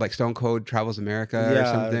 It's called like Stone Cold Travels America or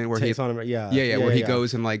something where he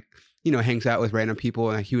goes and like, you know, hangs out with random people.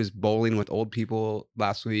 And he was bowling with old people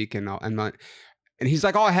last week and he's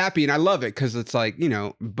like all happy and I love it because it's like, you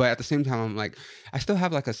know, but at the same time I'm like, I still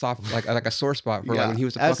have like a soft like a sore spot for like when he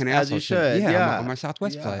was a fucking asshole. As you should. On my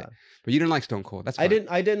Southwest flight. But you didn't like Stone Cold. That's fine.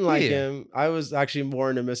 I didn't like him. I was actually more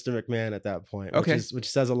into Mr. McMahon at that point, which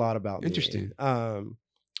says a lot about me. Interesting. I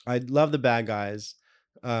love the bad guys,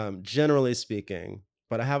 generally speaking.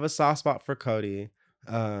 But I have a soft spot for Cody.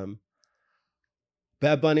 Bad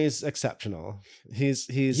Bunny's exceptional. He's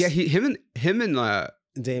him and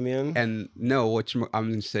Damien and I'm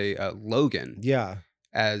gonna say Logan. Yeah,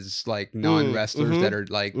 as like non-wrestlers that are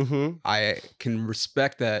like I can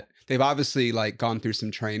respect that they've obviously like gone through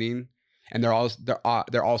some training and they're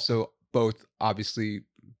also both obviously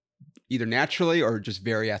either naturally or just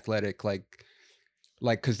very athletic like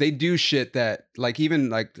because they do shit that like even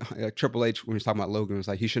like Triple H when he was talking about Logan was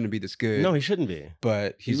like he shouldn't be this good. No, he shouldn't be.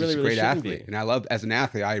 But he's just a great athlete, and I love as an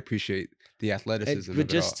athlete I appreciate the athleticism. But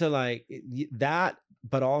just to like that,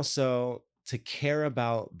 but also to care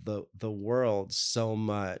about the world so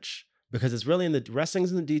much because it's really in the wrestling's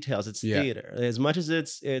in the details. It's theater as much as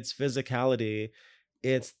it's physicality.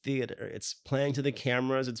 It's theater. It's playing to the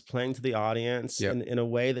cameras. It's playing to the audience in a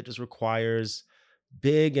way that just requires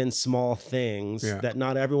big and small things that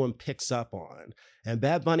not everyone picks up on. And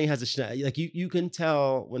Bad Bunny has like you can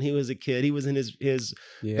tell when he was a kid, he was in his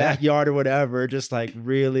backyard or whatever, just like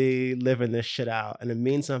really living this shit out. And it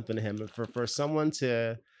means something to him. And for someone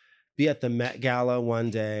to be at the Met Gala one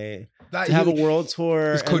day, to have a world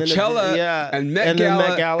tour, and Coachella and Met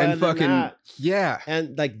Gala and fucking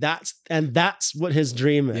and like that's what his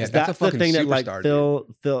dream is. That's the thing that like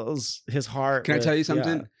fills his heart. Can I tell you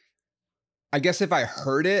something? Yeah. I guess if I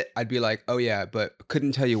heard it, I'd be like, oh yeah, but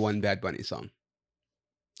couldn't tell you one Bad Bunny song.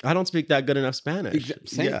 I don't speak that good enough Spanish.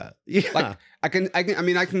 Same. Yeah. Like I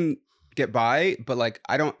can get by, but like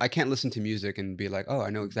I can't listen to music and be like, oh, I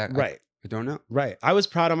know exactly. Right. I don't know. Right. I was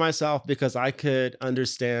proud of myself because I could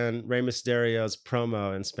understand Rey Mysterio's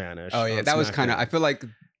promo in Spanish. Oh yeah, that was kind of. I feel like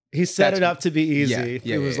he set it up to be easy.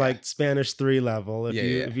 It was like Spanish 3 level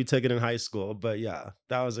if you took it in high school. But yeah,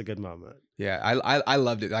 that was a good moment. Yeah, I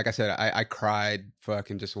loved it. Like I said, I cried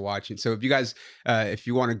fucking just watching. So if you guys, if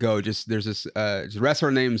you want to go, there's this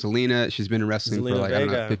wrestler named Zelina. She's been in wrestling for like, I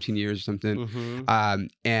don't know, 15 years or something. Mm-hmm.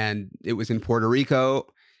 And it was in Puerto Rico.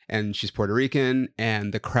 And she's Puerto Rican,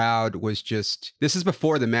 and the crowd was just. This is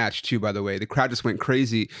before the match too, by the way. The crowd just went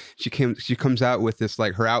crazy. She comes out with this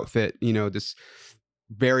like her outfit, you know, this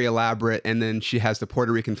very elaborate, and then she has the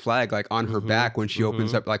Puerto Rican flag like on her back when she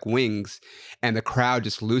opens up like wings, and the crowd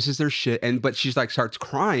just loses their shit. But she's like starts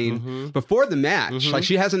crying before the match. Like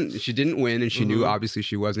she didn't win, and she knew obviously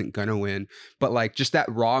she wasn't gonna win. But like just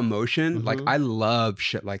that raw emotion, like I love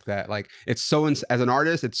shit like that. Like it's so as an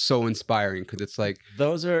artist, it's so inspiring because it's like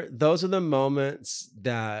those are the moments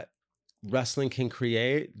that wrestling can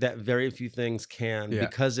create that very few things can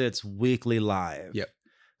because it's weekly live. Yep.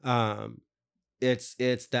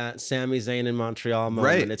 It's that Sami Zayn in Montreal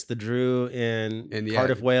moment. Right. It's the Drew in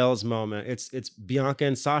Cardiff, Wales moment. It's Bianca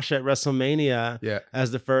and Sasha at WrestleMania as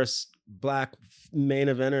the first Black main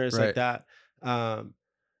eventers like that.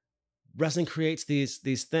 Wrestling creates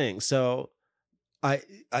these things. So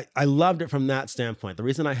I loved it from that standpoint. The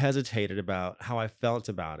reason I hesitated about how I felt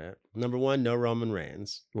about it, number one, no Roman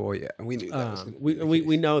Reigns. Well, yeah, we knew that was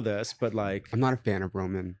we know this, but like, I'm not a fan of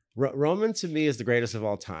Roman. Roman to me is the greatest of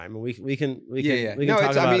all time, and we can no, talk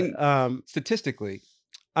it's, about I mean, statistically,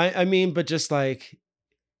 I mean, but just like,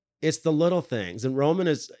 it's the little things, and Roman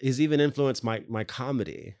is even influenced my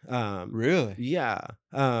comedy. Really, yeah.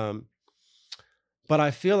 But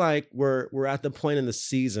I feel like we're at the point in the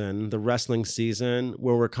season, the wrestling season,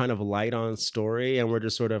 where we're kind of light on story, and we're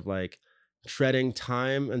just sort of like treading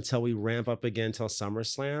time until we ramp up again till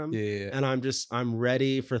SummerSlam. Yeah. And I'm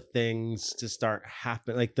ready for things to start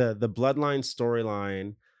happening. Like the Bloodline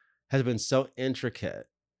storyline has been so intricate.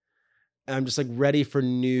 And I'm just like ready for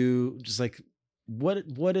new, just like what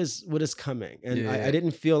is coming. And I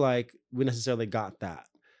didn't feel like we necessarily got that.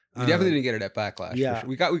 You definitely didn't get it at Backlash. Yeah, sure.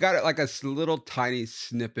 We got it like a little tiny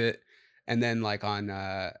snippet, and then like on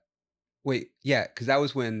because that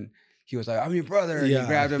was when he was like, "I'm your brother," and he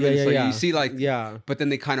grabbed him, and so you see like, but then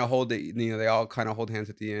they kind of hold it, they all kind of hold hands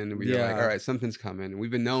at the end, and we're like, all right, something's coming. And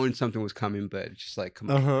we've been knowing something was coming, but it's just like,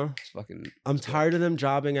 come on, it's fucking. I'm tired of them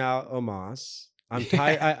jobbing out Omos. I'm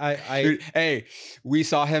tired. Dude, hey, we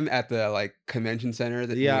saw him at the like convention center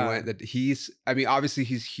that we went. That I mean, obviously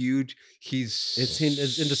he's huge. It's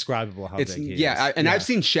indescribable how big he is. I've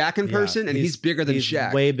seen Shaq in person, and he's bigger than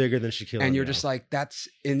Shaq. Way bigger than Shaquille O'Neal. And you're just like,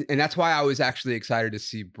 and that's why I was actually excited to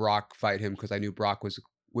see Brock fight him, because I knew Brock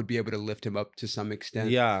would be able to lift him up to some extent.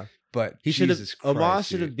 Yeah, but he should have. Omos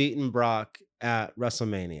should have beaten Brock at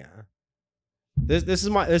WrestleMania. This is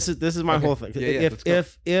my whole thing.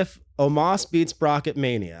 If Omos beats Brock at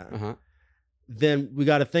Mania, then we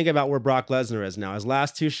got to think about where Brock Lesnar is now. His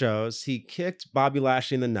last two shows, he kicked Bobby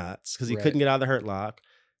Lashley in the nuts because he couldn't get out of the Hurt Lock.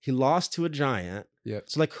 He lost to a giant. Yep.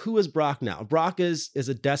 So like, who is Brock now? Brock is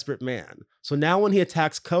a desperate man. So now when he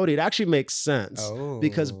attacks Cody, it actually makes sense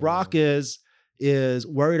because Brock is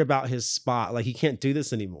worried about his spot. Like, he can't do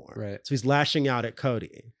this anymore. Right. So he's lashing out at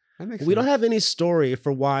Cody. We don't have any story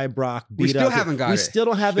for why Brock beat up. We still haven't got it. We still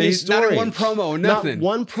don't have any story. Not in one promo, nothing. Not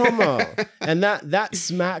one promo. And that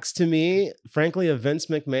smacks to me, frankly, of Vince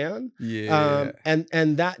McMahon. Yeah.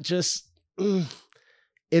 And that just,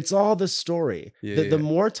 it's all the story. Yeah. The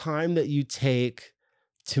more time that you take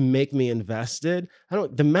to make me invested,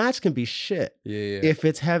 the match can be shit. Yeah. If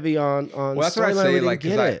it's heavy on well, that's what I say. Like,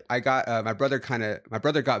 because I got my brother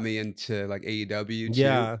got me into like AEW too.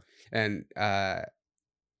 Yeah. And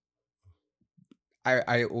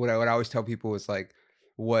what I always tell people is like,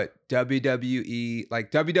 what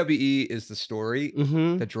WWE is the story,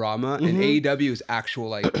 the drama, and AEW is actual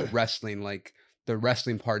like wrestling, like the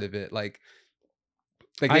wrestling part of it. Like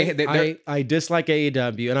I dislike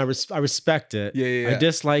AEW, and I respect it. Yeah. I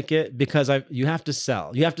dislike it because you have to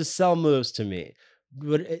sell. You have to sell moves to me.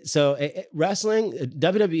 But wrestling,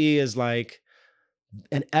 WWE is like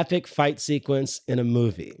an epic fight sequence in a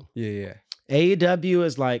movie. Yeah. AEW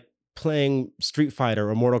is like playing Street Fighter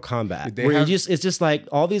or Mortal Kombat, it's just like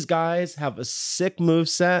all these guys have a sick move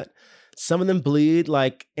set. Some of them bleed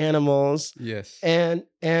like animals. Yes.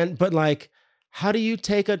 But like, how do you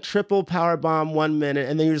take a triple power bomb 1 minute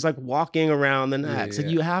and then you're just like walking around the next? And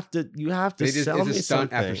you have to sell me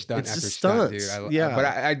something. After stunt it's after stunt, dude. But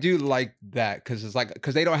I do like that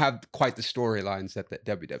because they don't have quite the storylines that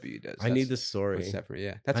WWE does. I need the story. Separate.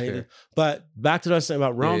 Yeah, that's fair. But back to what I was saying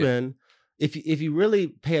about Roman. Yeah. If you really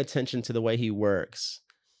pay attention to the way he works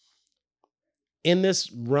in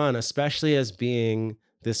this run, especially as being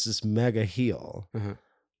this mega heel,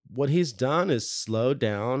 what he's done is slowed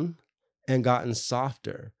down and gotten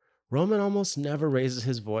softer. Roman almost never raises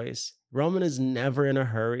his voice. Roman is never in a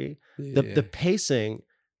hurry. Yeah. The pacing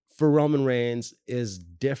for Roman Reigns is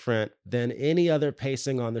different than any other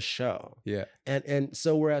pacing on the show. Yeah. And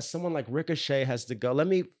so whereas someone like Ricochet has to go, let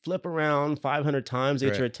me flip around 500 times to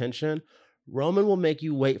get your attention, Roman will make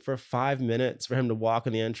you wait for 5 minutes for him to walk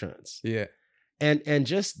in the entrance. Yeah. And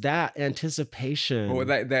just that anticipation. Well,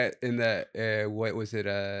 that in that what was it?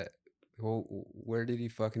 Where did he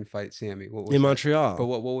fucking fight Sammy? In Montreal. But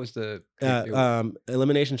what was the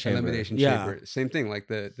Elimination Chamber? Elimination Chamber. Same thing. Like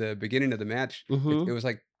the beginning of the match. It was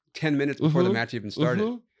like 10 minutes before the match even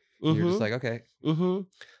started. You're just like, okay.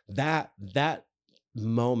 That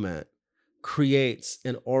moment creates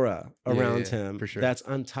an aura around him for sure. That's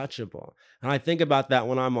untouchable. And I think about that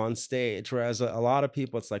when I'm on stage, whereas a lot of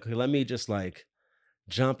people, it's like, okay, let me just like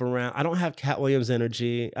jump around. I don't have Cat Williams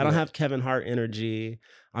energy. I don't have Kevin Hart energy.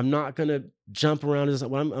 I'm not going to jump around.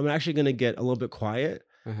 I'm actually going to get a little bit quiet.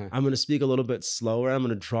 I'm going to speak a little bit slower. I'm going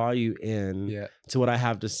to draw you in to what I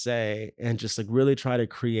have to say and just like really try to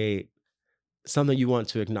create something you want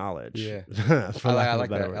to acknowledge. Yeah. I like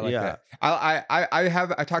that. I like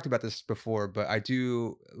that. I talked about this before, but I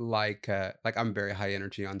do like I'm very high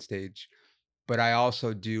energy on stage, but I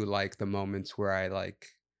also do like the moments where I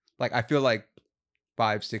I feel like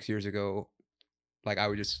 5, 6 years ago, like I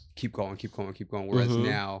would just keep going, keep going, keep going. Whereas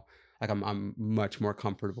now, like I'm much more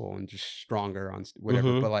comfortable and just stronger on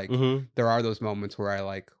whatever. But like there are those moments where I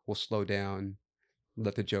like will slow down,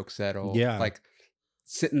 let the joke settle. Yeah. Like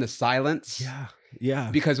sit in the silence. Yeah. Yeah.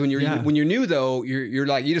 Because when you're new though, you're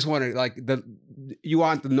like you just want to you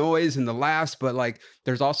want the noise and the laughs, but like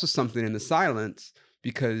there's also something in the silence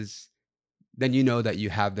because then you know that you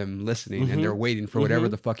have them listening and they're waiting for whatever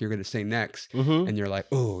the fuck you're gonna say next, and you're like,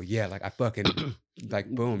 oh yeah, like I fucking like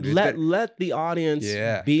boom. Let the audience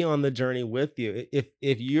be on the journey with you.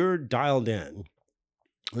 If you're dialed in,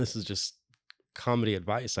 this is just comedy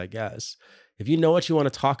advice, I guess. If you know what you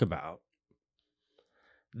want to talk about,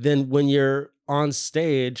 then when you're on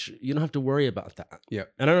stage, you don't have to worry about that. Yeah.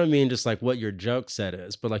 And I don't mean just like what your joke set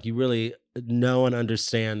is, but like you really know and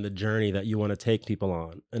understand the journey that you want to take people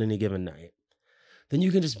on any given night. Then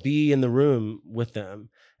you can just be in the room with them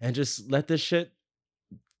and just let this shit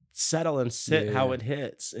settle and sit how it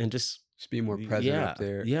hits and just be more present up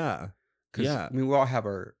there. Yeah. Because I mean, we all have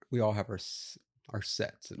our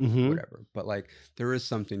sets and whatever, but like there is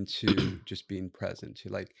something to just being present to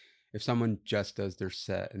like if someone just does their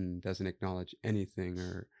set and doesn't acknowledge anything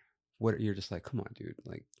or what, you're just like, come on, dude,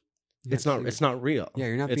 like it's not real. Yeah,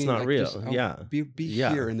 you're not. It's being, not like, real. Just, be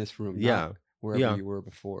here in this room. Not wherever you were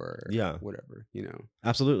before. Or whatever. You know.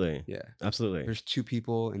 Absolutely. Yeah. Absolutely. There's two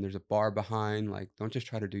people and there's a bar behind. Like, don't just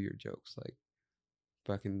try to do your jokes. Like,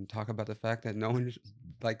 fucking talk about the fact that no one's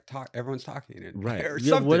like everyone's talking. And, right. Or yeah.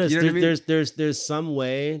 something. What is you know what I mean? There's some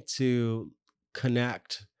way to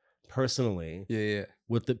connect personally. Yeah.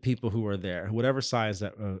 With the people who are there, whatever size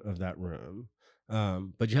of that room.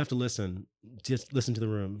 But you have to listen. Just listen to the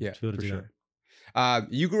room. Yeah, to be able to do sure.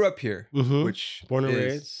 You grew up here, which born and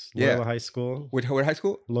raised, Loyola High School. What high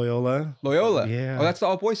school? Loyola. Yeah. Oh, that's the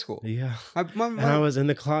all boys school. Yeah. And I was in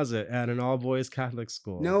the closet at an all boys Catholic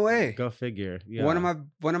school. No way. Go figure. Yeah. One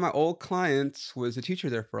of my old clients was a teacher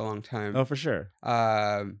there for a long time. Oh, for sure.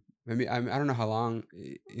 Maybe I don't know how long.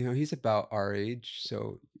 You know, he's about our age,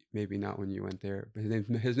 so maybe not when you went there. But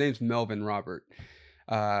his name's Melvin Robert.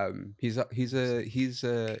 He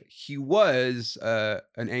was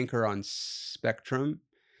an anchor on Spectrum.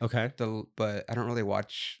 Okay. But I don't really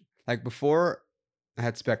watch, like, before I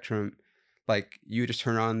had Spectrum, like you just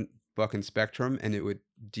turn on fucking Spectrum and it would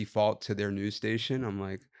default to their news station. I'm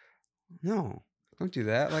like, no, don't do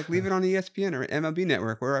that. Like, leave it on ESPN or MLB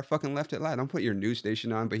Network where I fucking left it live. Don't put your news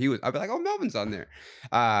station on. But I'd be like, oh, Melvin's on there.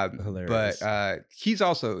 Hilarious. But he's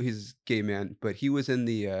a gay man, but he was in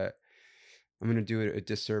the I'm gonna do it a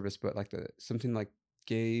disservice, but like something like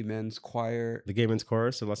Gay Men's Choir. The Gay Men's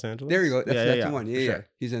Chorus of Los Angeles? There you go. That's the one. Yeah. Sure.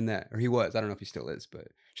 He's in that. Or he was. I don't know if he still is, but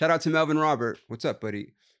shout out to Melvin Robert. What's up,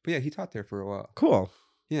 buddy? But yeah, he taught there for a while. Cool.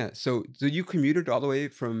 Yeah. So you commuted all the way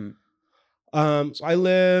from so I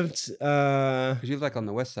lived you live like on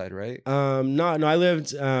the west side, right? No, I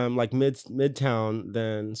lived like midtown,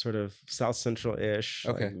 then sort of south central-ish.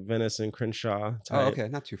 Okay. Like Venice and Crenshaw type. Oh, okay.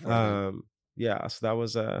 Not too far. Yeah, so that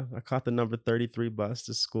was I caught the number 33 bus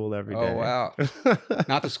to school every day. Oh wow.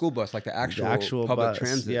 Not the school bus, like the actual public bus.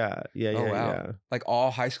 Transit. Yeah. Oh wow. Yeah. Like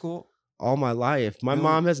all high school? All my life. My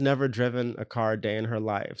mom has never driven a car a day in her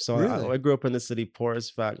life. So really? I grew up in the city, poor as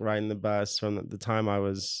fuck, riding the bus from the time I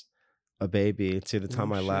was a baby to the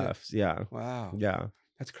time I left. Yeah. Wow. Yeah.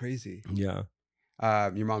 That's crazy. Yeah.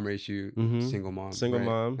 Your mom raised you single mom. Single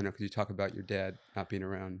mom. I know, because you talk about your dad not being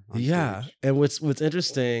around on stage. And what's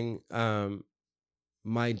interesting,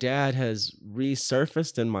 my dad has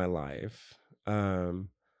resurfaced in my life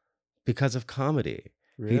because of comedy.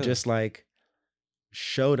 Really? He just like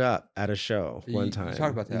showed up at a show one time. You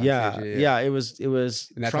talk about that. Yeah. It was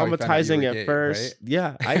traumatizing at first. Right?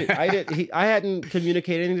 Yeah, I hadn't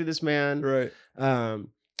communicated to this man. Right.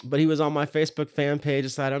 But he was on my Facebook fan page.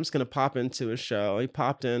 Decided I'm just gonna pop into a show. He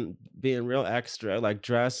popped in, being real extra, like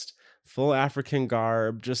dressed full African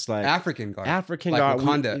garb, just like African garb, like garb.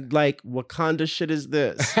 Wakanda. Like Wakanda shit is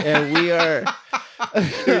this, and we are.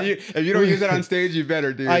 If you don't use it on stage, you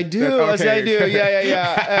better, dude. I do. Okay. I do.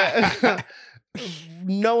 Yeah.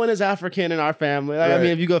 No one is African in our family. Like, right. I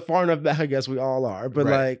mean, if you go far enough back, I guess we all are. But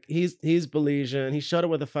like, he's Belizean. He showed up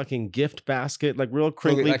with a fucking gift basket, like real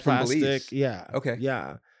crinkly like plastic. Yeah. Okay.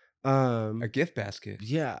 Yeah. A gift basket.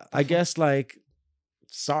 Yeah. I guess like,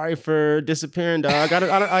 sorry for disappearing, dog. I don't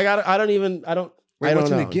know.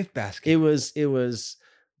 What's in the gift basket? It was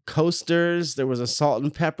coasters. There was a salt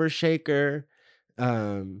and pepper shaker.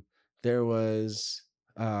 There was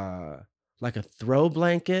like a throw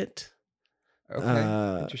blanket.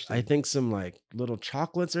 Okay, interesting. I think some like little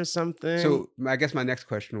chocolates or something. So I guess my next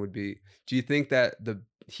question would be: do you think that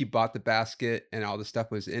he bought the basket and all the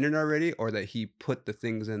stuff was in it already, or that he put the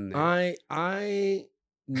things in there? I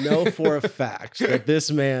know for a fact that this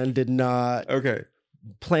man did not Okay.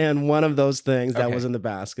 plan one of those things that Okay. was in the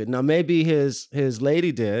basket. Now maybe his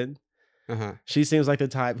lady did. Uh-huh. She seems like the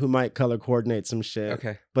type who might color coordinate some shit.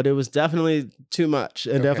 Okay. But it was definitely too much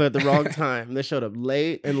and definitely at the wrong time. They showed up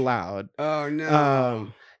late and loud. Oh no.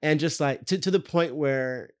 And just like to the point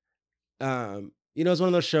where you know, it's one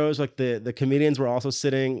of those shows like the comedians were also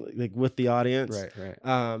sitting like with the audience.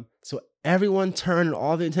 Right. So everyone turned and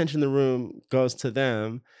all the attention in the room goes to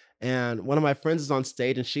them. And one of my friends is on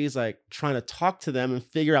stage and she's like trying to talk to them and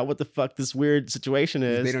figure out what the fuck this weird situation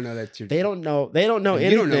is. They don't know that They don't know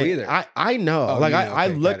anything. You don't know either. I know. Oh, like you know. I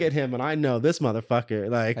Okay, look at him and I know this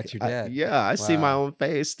motherfucker. Like that's your dad. I see my Wow. own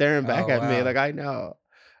face staring back at me. Wow. Like I know.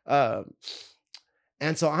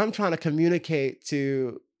 And so I'm trying to communicate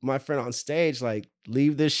to my friend on stage, like,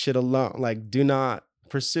 leave this shit alone. Like, do not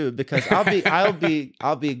pursue, because I'll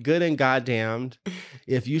be good and goddamned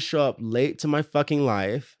if you show up late to my fucking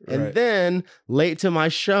life and Right. then late to my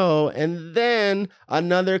show and then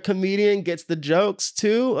another comedian gets the jokes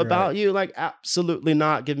too about Right. you. Like, absolutely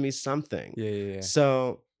not. Give me something. Yeah.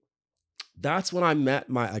 So that's when I met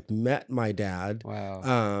my dad.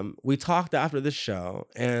 Wow. We talked after the show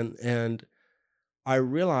and I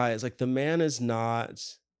realized like the man is not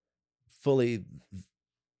fully,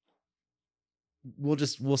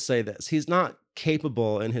 we'll say this, he's not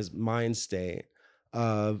capable in his mind state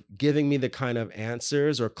of giving me the kind of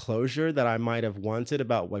answers or closure that I might have wanted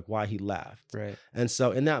about like why he left. Right. And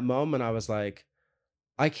so in that moment I was like,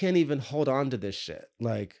 I can't even hold on to this shit.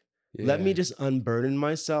 Like, let me just unburden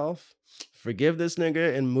myself, forgive this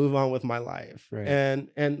nigga and move on with my life. Right.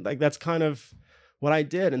 And like that's kind of what I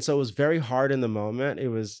did. And so it was very hard in the moment. It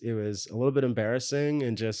was a little bit embarrassing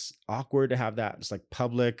and just awkward to have that just like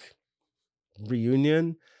public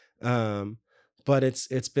reunion. But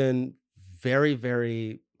it's been very,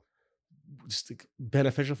 very just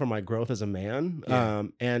beneficial for my growth as a man. Yeah.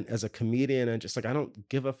 And as a comedian, and just like I don't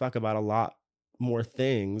give a fuck about a lot more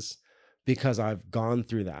things because I've gone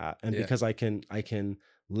through that and because I can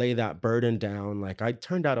lay that burden down. Like I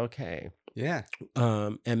turned out okay. Yeah.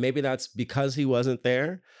 And maybe that's because he wasn't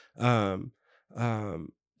there. Certainly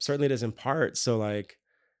it is in part. So like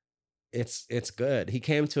it's good. He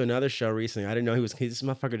came to another show recently. I didn't know this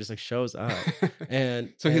motherfucker just like shows up.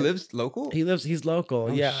 And so he lives local? He's local.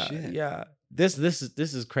 Oh, yeah. shit. Yeah. This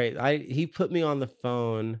is crazy. He put me on the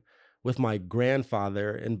phone with my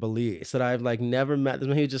grandfather in Belize that I've like never met. He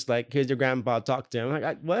was just like, here's your grandpa, talk to him. I'm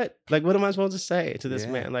like, what? Like, what am I supposed to say to this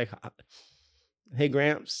man? Like, hey,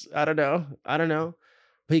 Gramps, I don't know.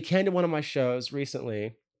 But he came to one of my shows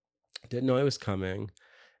recently. Didn't know he was coming.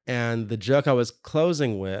 And the joke I was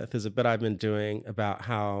closing with is a bit I've been doing about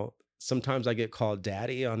how sometimes I get called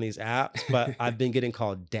daddy on these apps, but I've been getting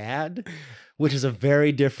called dad, which is a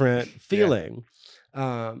very different feeling.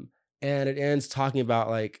 And it ends talking about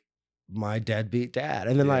like my deadbeat dad.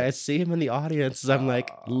 And then like I see him in the audience as I'm like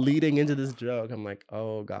leading into this joke. I'm like,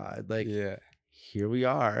 oh God, like here we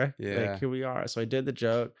are. Like here we are. So I did the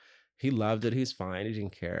joke. He loved it. He's fine. He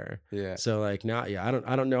didn't care. Yeah. So like now,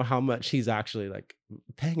 I don't know how much he's actually like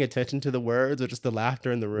paying attention to the words or just the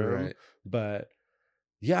laughter in the room. Right. But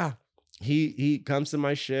yeah, he comes to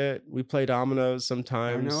my shit. We play dominoes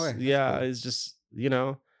sometimes. Oh, no way. Yeah, Cool. it's just, you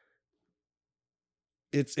know,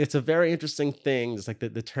 it's a very interesting thing. It's like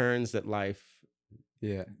the turns that life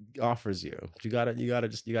offers you. But you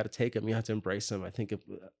gotta take them. You have to embrace them. I think if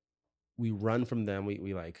we run from them,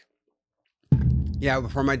 we like. Yeah,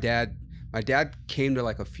 before my dad came to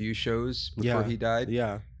like a few shows before he died.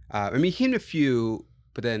 Yeah. I mean, he came to a few,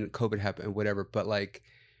 but then COVID happened and whatever. But like,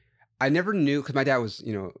 I never knew, because my dad was,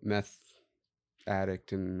 you know, meth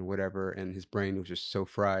addict and whatever, and his brain was just so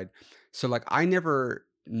fried. So like, I never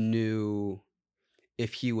knew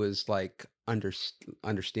if he was like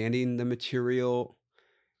understanding the material,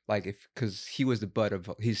 like because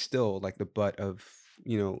he's still like the butt of,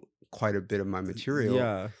 you know, quite a bit of my material.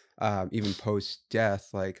 Yeah. Even post death,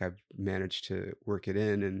 like I've managed to work it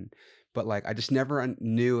in, but like I just never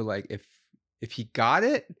knew like if he got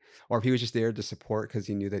it or if he was just there to support because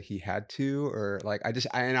he knew that he had to, or like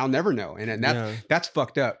and I'll never know, and that's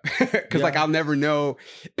fucked up because like I'll never know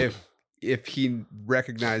if he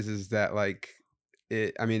recognizes that like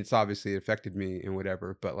it. I mean, it's obviously affected me and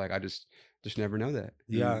whatever, but like I just never know that.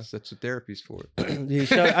 Yeah, that's what therapy's for.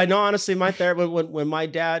 I know, honestly, my therapist when my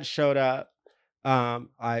dad showed up.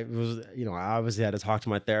 I was, I obviously had to talk to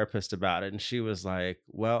my therapist about it, and she was like,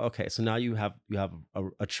 "Well, okay, so now you have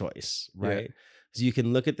a choice, right? Yeah. So you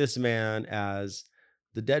can look at this man as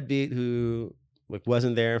the deadbeat who like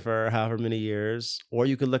wasn't there for however many years, or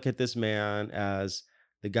you could look at this man as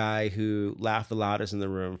the guy who laughed the loudest in the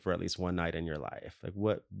room for at least one night in your life. Like,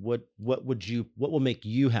 what will make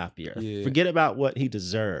you happier? Yeah. Forget about what he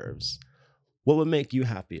deserves. What would make you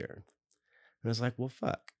happier?" And I was like, "Well,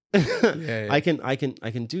 fuck." Yeah. I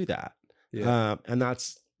can do that. Yeah. And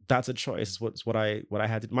that's a choice. What I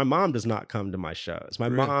had to. My mom does not come to my shows. My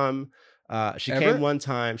Really? mom, she Ever? came one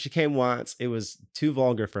time. She came once. It was too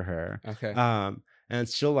vulgar for her. Okay. And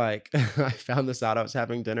she'll like, I found this out. I was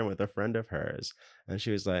having dinner with a friend of hers, and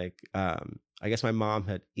she was like, I guess my mom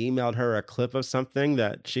had emailed her a clip of something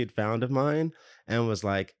that she'd found of mine, and was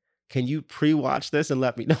like, "Can you pre-watch this and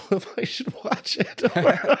let me know if I should watch it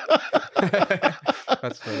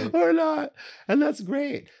That's funny. or not?" And that's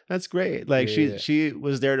great. That's great. Like Yeah. she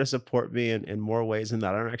was there to support me in more ways than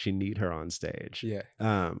that. I don't actually need her on stage. Yeah.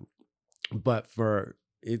 But for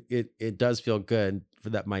it does feel good for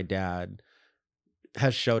that my dad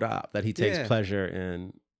has showed up, that he takes Yeah. pleasure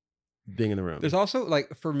in being in the room. There's also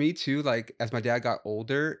like for me too, like as my dad got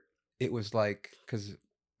older, it was like because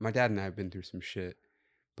my dad and I have been through some shit,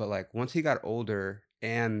 but like once he got older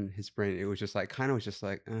and his brain, it was just like kind of was just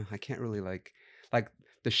like I can't really like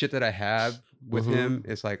the shit that I have with him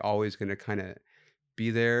is like always gonna kind of be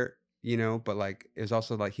there, But like it's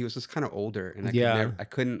also like he was just kind of older, and I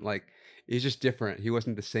couldn't like it's just different. He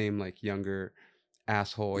wasn't the same like younger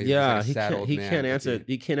asshole. He was just, like, a sad old he man can't at answer. the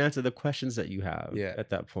He can't answer the questions that you have. Yeah.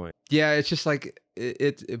 At that point. Yeah, it's just like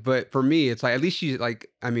but for me, it's like at least you like.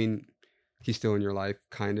 I mean, he's still in your life,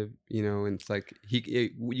 kind of, and it's like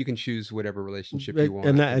you can choose whatever relationship you want,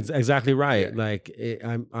 and that's exactly right. Yeah. Like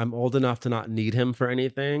I'm old enough to not need him for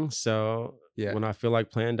anything. So Yeah. when I feel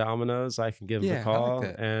like playing dominoes, I can give him Yeah, a I like call,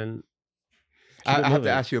 that. and I have to moving.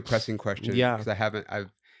 ask you a pressing question. Yeah. Because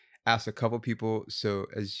I've asked a couple people. So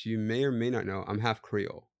as you may or may not know, I'm half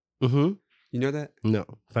Creole. Mm-hmm. You know that? No,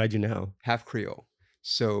 but I do now. Half Creole.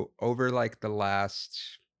 So over like the last,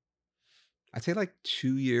 I'd say like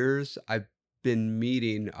 2 years, I've been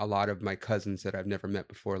meeting a lot of my cousins that I've never met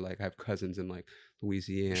before. Like I have cousins in like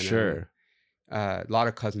Louisiana. Sure. A lot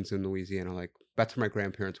of cousins in Louisiana. Like that's where my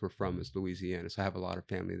grandparents were from, is Louisiana. So I have a lot of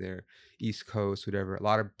family there, East Coast, whatever. A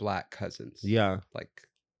lot of Black cousins. Yeah. Like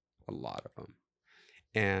a lot of them.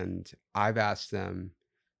 And I've asked them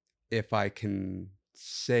if I can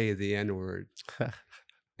say the N-word,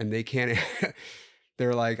 and they can't.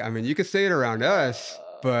 They're like, I mean, you could say it around us,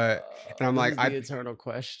 but and I'm like, the eternal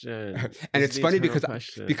question. And it's funny because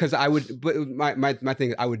I would, but my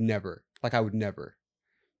thing, I would never,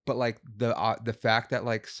 but like the fact that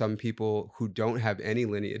like some people who don't have any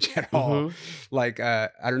lineage at all, like I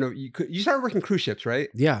don't know, you started working cruise ships, right?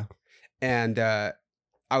 Yeah. And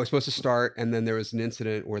I was supposed to start, and then there was an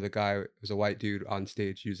incident where the guy was a white dude on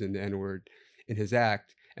stage using the N-word in his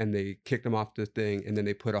act, and they kicked him off the thing, and then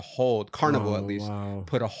they put a hold, Carnival at least,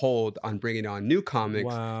 put a hold on bringing on new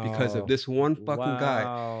comics because of this one fucking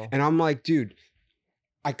guy. And I'm like, dude,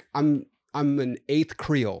 I'm an eighth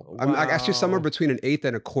Creole. I'm actually somewhere between an eighth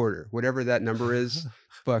and a quarter, whatever that number is.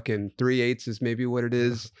 Fucking 3/8 is maybe what it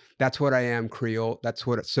is. That's what I am, Creole. That's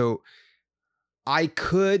what. So I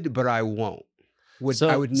could, but I won't.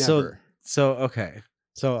 I would never. So okay.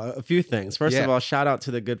 So a few things. First of all, shout out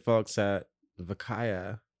to the good folks at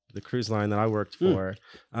Vakaya, the cruise line that I worked for.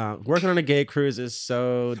 Working on a gay cruise is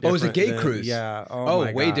so different. Oh, it's a gay cruise. Yeah. Oh,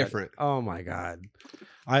 my way God. Different. Oh my God.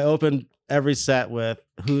 I opened every set with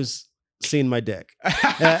 "Who's seen my dick?"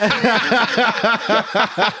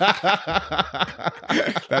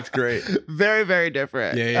 That's great. Very, very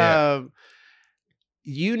different. Yeah.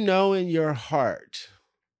 In your heart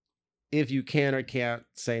if you can or can't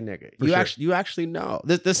say nigga. You actually know.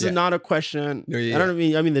 This is not a question. I don't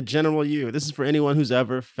mean, the general you. This is for anyone who's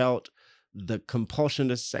ever felt the compulsion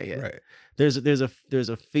to say it. Right. There's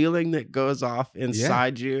a feeling that goes off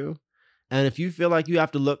inside you. And if you feel like you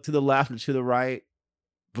have to look to the left or to the right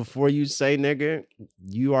before you say nigga,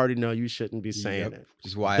 you already know you shouldn't be saying it. Which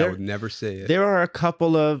is why I would never say it. There are a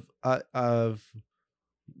couple of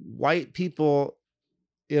white people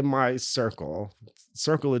in my circle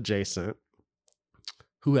adjacent,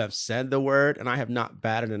 who have said the word, and I have not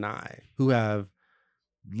batted an eye, who have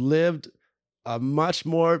lived a much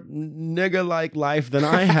more nigga-like life than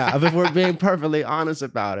I have, if we're being perfectly honest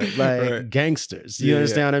about it, like gangsters. You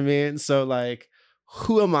understand what I mean? So like,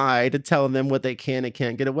 who am I to tell them what they can and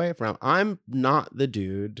can't get away from? I'm not the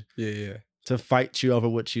dude to fight you over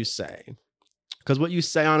what you say. Because what you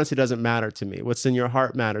say honestly doesn't matter to me. What's in your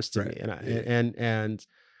heart matters to me. And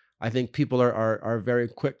I think people are very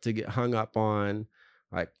quick to get hung up on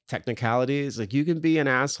like technicalities. Like you can be an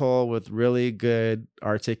asshole with really good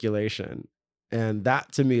articulation. And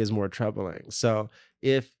that to me is more troubling. So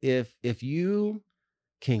if you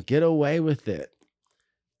can get away with it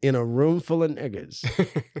in a room full of niggas,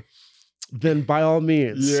 then by all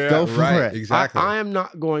means, go for it. Exactly. I am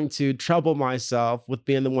not going to trouble myself with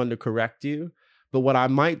being the one to correct you. But what I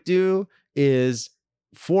might do is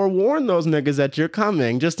forewarn those niggas that you're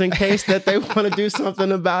coming, just in case that they want to do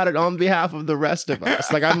something about it on behalf of the rest of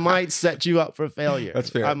us. Like I might set you up for failure. That's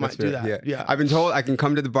fair. I might do that. Yeah. I've been told I can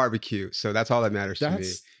come to the barbecue, so that's all that matters to me.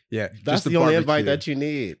 Yeah, that's the only invite that you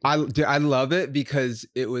need. I love it because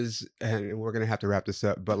it was, and we're gonna have to wrap this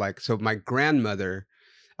up. But like, so my grandmother,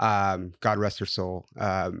 God rest her soul,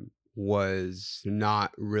 was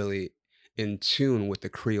not really in tune with the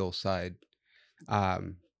Creole side.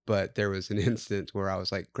 But there was an instance where I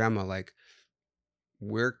was like, Grandma, like,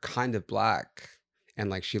 we're kind of black. And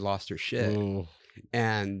like, she lost her shit.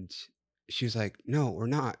 And she was like, no, we're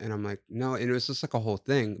not. And I'm like, no. And it was just like a whole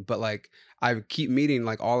thing. But like, I keep meeting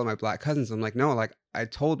like all of my black cousins. I'm like, no, like I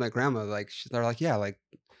told my grandma, like, they're like, yeah, like,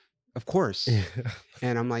 of course.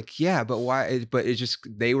 And I'm like, yeah, but why? But it's just,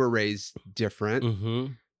 they were raised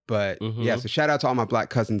different. But yeah, so shout out to all my black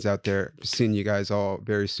cousins out there. Seeing you guys all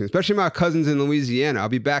very soon, especially my cousins in Louisiana. I'll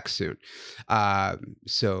be back soon.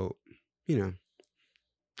 So, you know,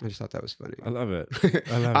 I just thought that was funny. I love it.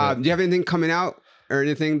 I love it. Do you have anything coming out or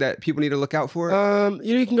anything that people need to look out for?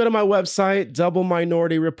 You can go to my website,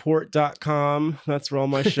 doubleminority.report.com. That's where all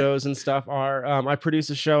my shows and stuff are. I produce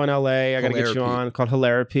a show in LA. I got to get you on called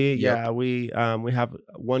Hilarapy. Yep. Yeah, we have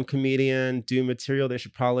one comedian do material they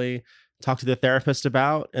should probably talk to the therapist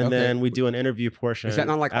about, and then we do an interview portion. Is that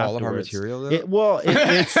not like afterwards. All of our material though?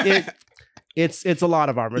 It's a lot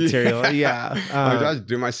of our material. Yeah. I just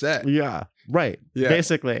do my set. Yeah. Right. Yeah.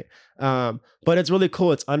 Basically. But it's really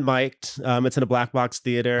cool. It's unmiked. It's in a black box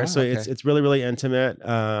theater. It's really, really intimate.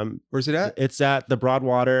 Where's it at? It's at the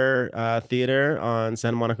Broadwater Theater on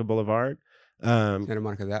Santa Monica Boulevard. Santa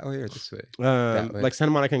Monica that way or this way? Like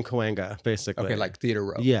Santa Monica and Cahuenga, basically. Okay, like Theater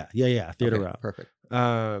Row. Yeah. Theater Row. Perfect.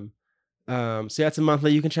 So yeah, it's a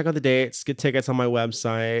monthly. You can check out the dates, get tickets on my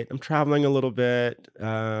website. I'm traveling a little bit.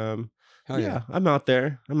 Yeah, I'm out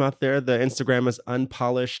there. The Instagram is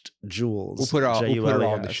Unpolished Jewels. We'll put it all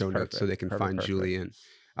in the show notes so they can find Julian.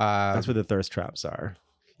 That's where the thirst traps are.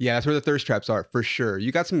 Yeah, that's where the thirst traps are for sure.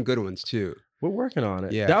 You got some good ones too. We're working on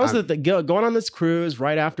it. Yeah, that was going on this cruise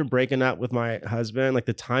right after breaking up with my husband. Like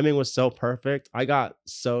the timing was so perfect. I got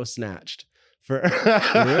so snatched for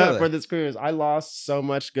this cruise. I lost so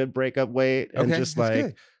much good breakup weight and just like.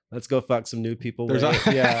 Good. Let's go fuck some new people. There's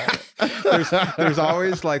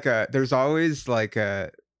always like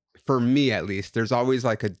a for me at least, there's always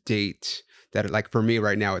like a date that like for me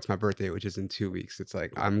right now, it's my birthday, which is in 2 weeks. It's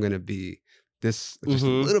like, I'm going to be this just a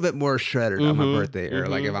little bit more shredded on my birthday or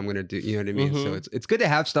like if I'm going to do, you know what I mean? So it's good to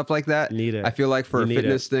have stuff like that. Need it. I feel like for a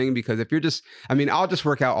fitness thing, because if you're just, I mean, I'll just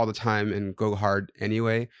work out all the time and go hard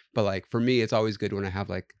anyway. But like for me, it's always good when I have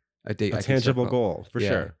like a date. A tangible goal for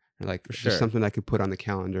sure. Like just something I could put on the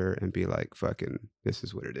calendar and be like, fucking, this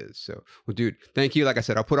is what it is. So, well, dude, thank you. Like I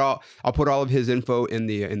said, I'll put all of his info in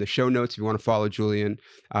the show notes if you want to follow Julian.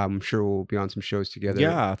 I'm sure we'll be on some shows together.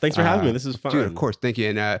 Yeah, thanks for having me. This is fun, dude. Of course, thank you,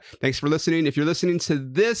 and thanks for listening. If you're listening to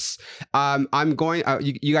this, I'm going.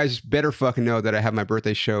 You guys better fucking know that I have my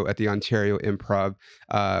birthday show at the Ontario Improv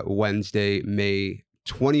Wednesday, May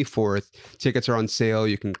 24th. Tickets are on sale.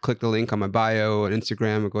 You can click the link on my bio on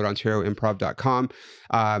Instagram or go to ontarioimprov.com.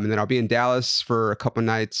 And then I'll be in Dallas for a couple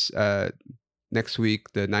nights next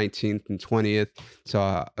week, the 19th and 20th. So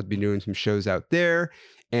I'll be doing some shows out there.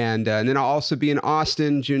 And then I'll also be in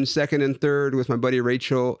Austin June 2nd and 3rd with my buddy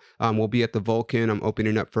Rachel. We'll be at the Vulcan. I'm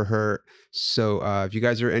opening up for her. So if you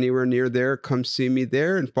guys are anywhere near there, come see me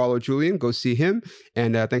there and follow Julian. Go see him.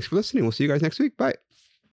 And thanks for listening. We'll see you guys next week. Bye.